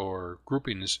or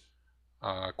groupings,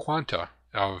 quanta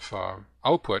of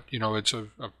output, it's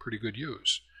of pretty good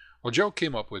use. Well, Joe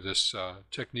came up with this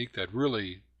technique that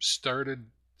really started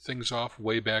things off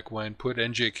way back when, put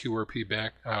NJQRP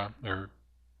back, or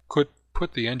put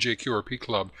the NJQRP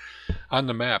club on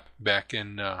the map back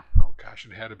in, it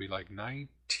had to be like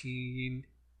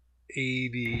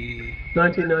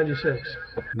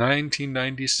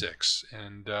 1996,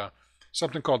 and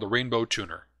something called the Rainbow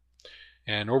Tuner.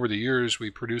 And over the years, we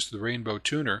produced the Rainbow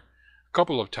Tuner a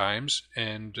couple of times,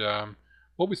 and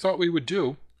what we thought we would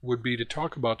do would be to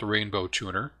talk about the Rainbow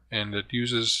Tuner, and it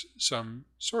uses some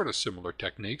sort of similar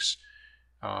techniques,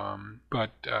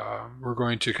 but we're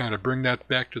going to kind of bring that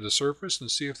back to the surface and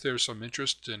see if there's some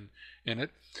interest in it,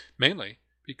 mainly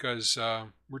because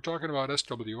we're talking about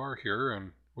SWR here,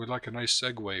 and we'd like a nice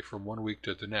segue from one week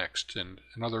to the next. And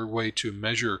another way to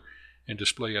measure and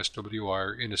display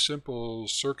SWR in a simple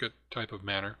circuit type of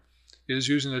manner is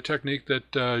using the technique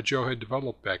that Joe had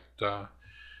developed back at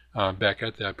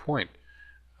that point.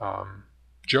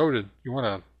 Joe, did you want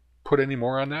to put any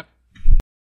more on that?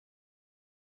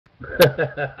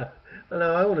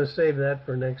 No, I want to save that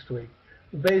for next week.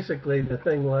 Basically, the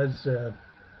thing was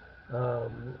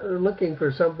looking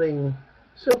for something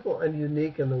simple and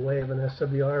unique in the way of an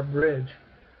SWR bridge,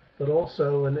 but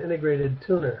also an integrated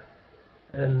tuner,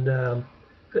 and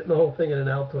fitting the whole thing in an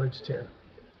Altoids tin.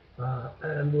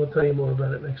 And we'll tell you more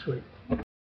about it next week.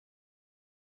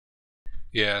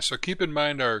 Yeah, so keep in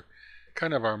mind our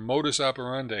modus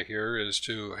operandi here is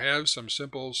to have some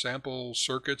simple sample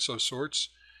circuits of sorts,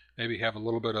 maybe have a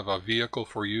little bit of a vehicle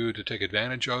for you to take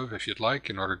advantage of if you'd like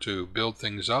in order to build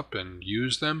things up and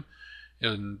use them,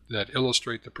 and that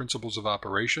illustrate the principles of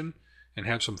operation, and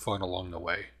have some fun along the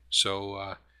way.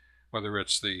 So whether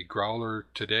it's the growler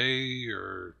today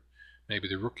or maybe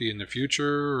the rookie in the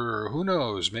future, or who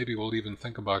knows, maybe we'll even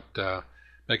think about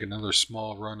making another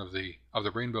small run of the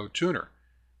Rainbow Tuner.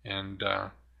 And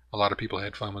a lot of people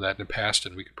had fun with that in the past,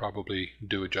 and we could probably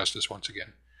do it justice once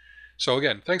again. So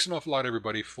again, thanks an awful lot,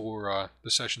 everybody, for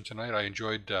the session tonight. I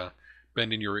enjoyed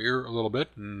bending your ear a little bit,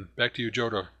 and back to you, Joe,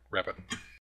 to wrap it.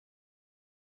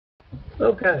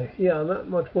 Okay, yeah, not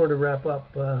much more to wrap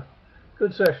up.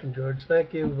 Good session, George.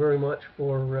 Thank you very much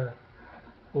for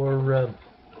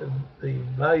the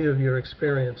value of your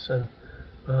experience. And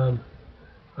I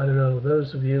don't know,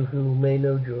 those of you who may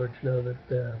know George know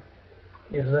that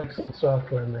he's an excellent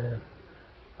software man.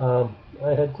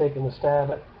 I had taken a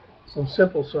stab at some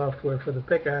simple software for the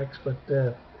PICAXE, but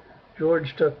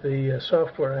George took the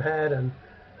software I had and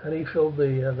he filled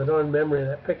the darn memory of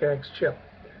that PICAXE chip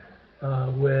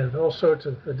with all sorts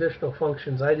of additional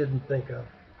functions I didn't think of.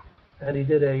 And he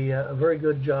did a very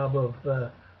good job of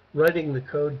writing the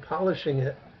code, polishing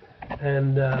it.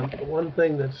 And one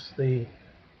thing that's the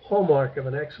hallmark of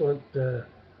an excellent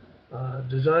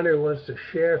designer who wants to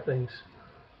share things,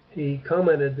 he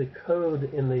commented the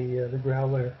code in the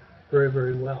growler very,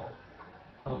 very well.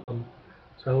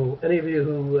 So any of you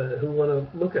who want to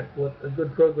look at what a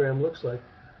good program looks like,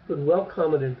 good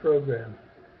well-commented program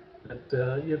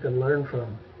that you can learn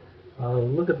from,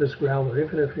 look at this growler.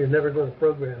 Even if you're never going to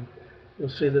program, you'll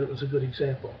see that it was a good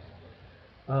example.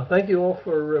 Thank you all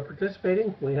for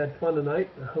participating. We had fun tonight.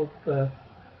 I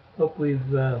hope we've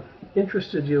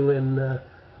interested you in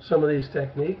some of these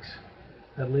techniques,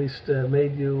 at least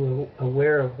made you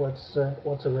aware of what's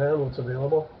around, what's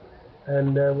available.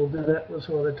 And we'll do that with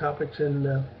some other topics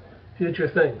in future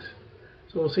things.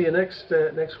 So we'll see you next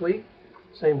week,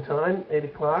 same time, 8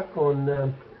 o'clock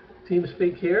on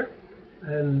TeamSpeak here,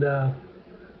 and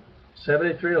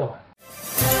 73 all.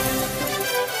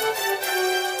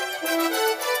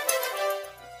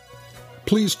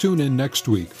 Please tune in next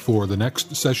week for the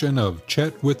next session of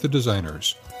Chat with the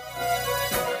Designers.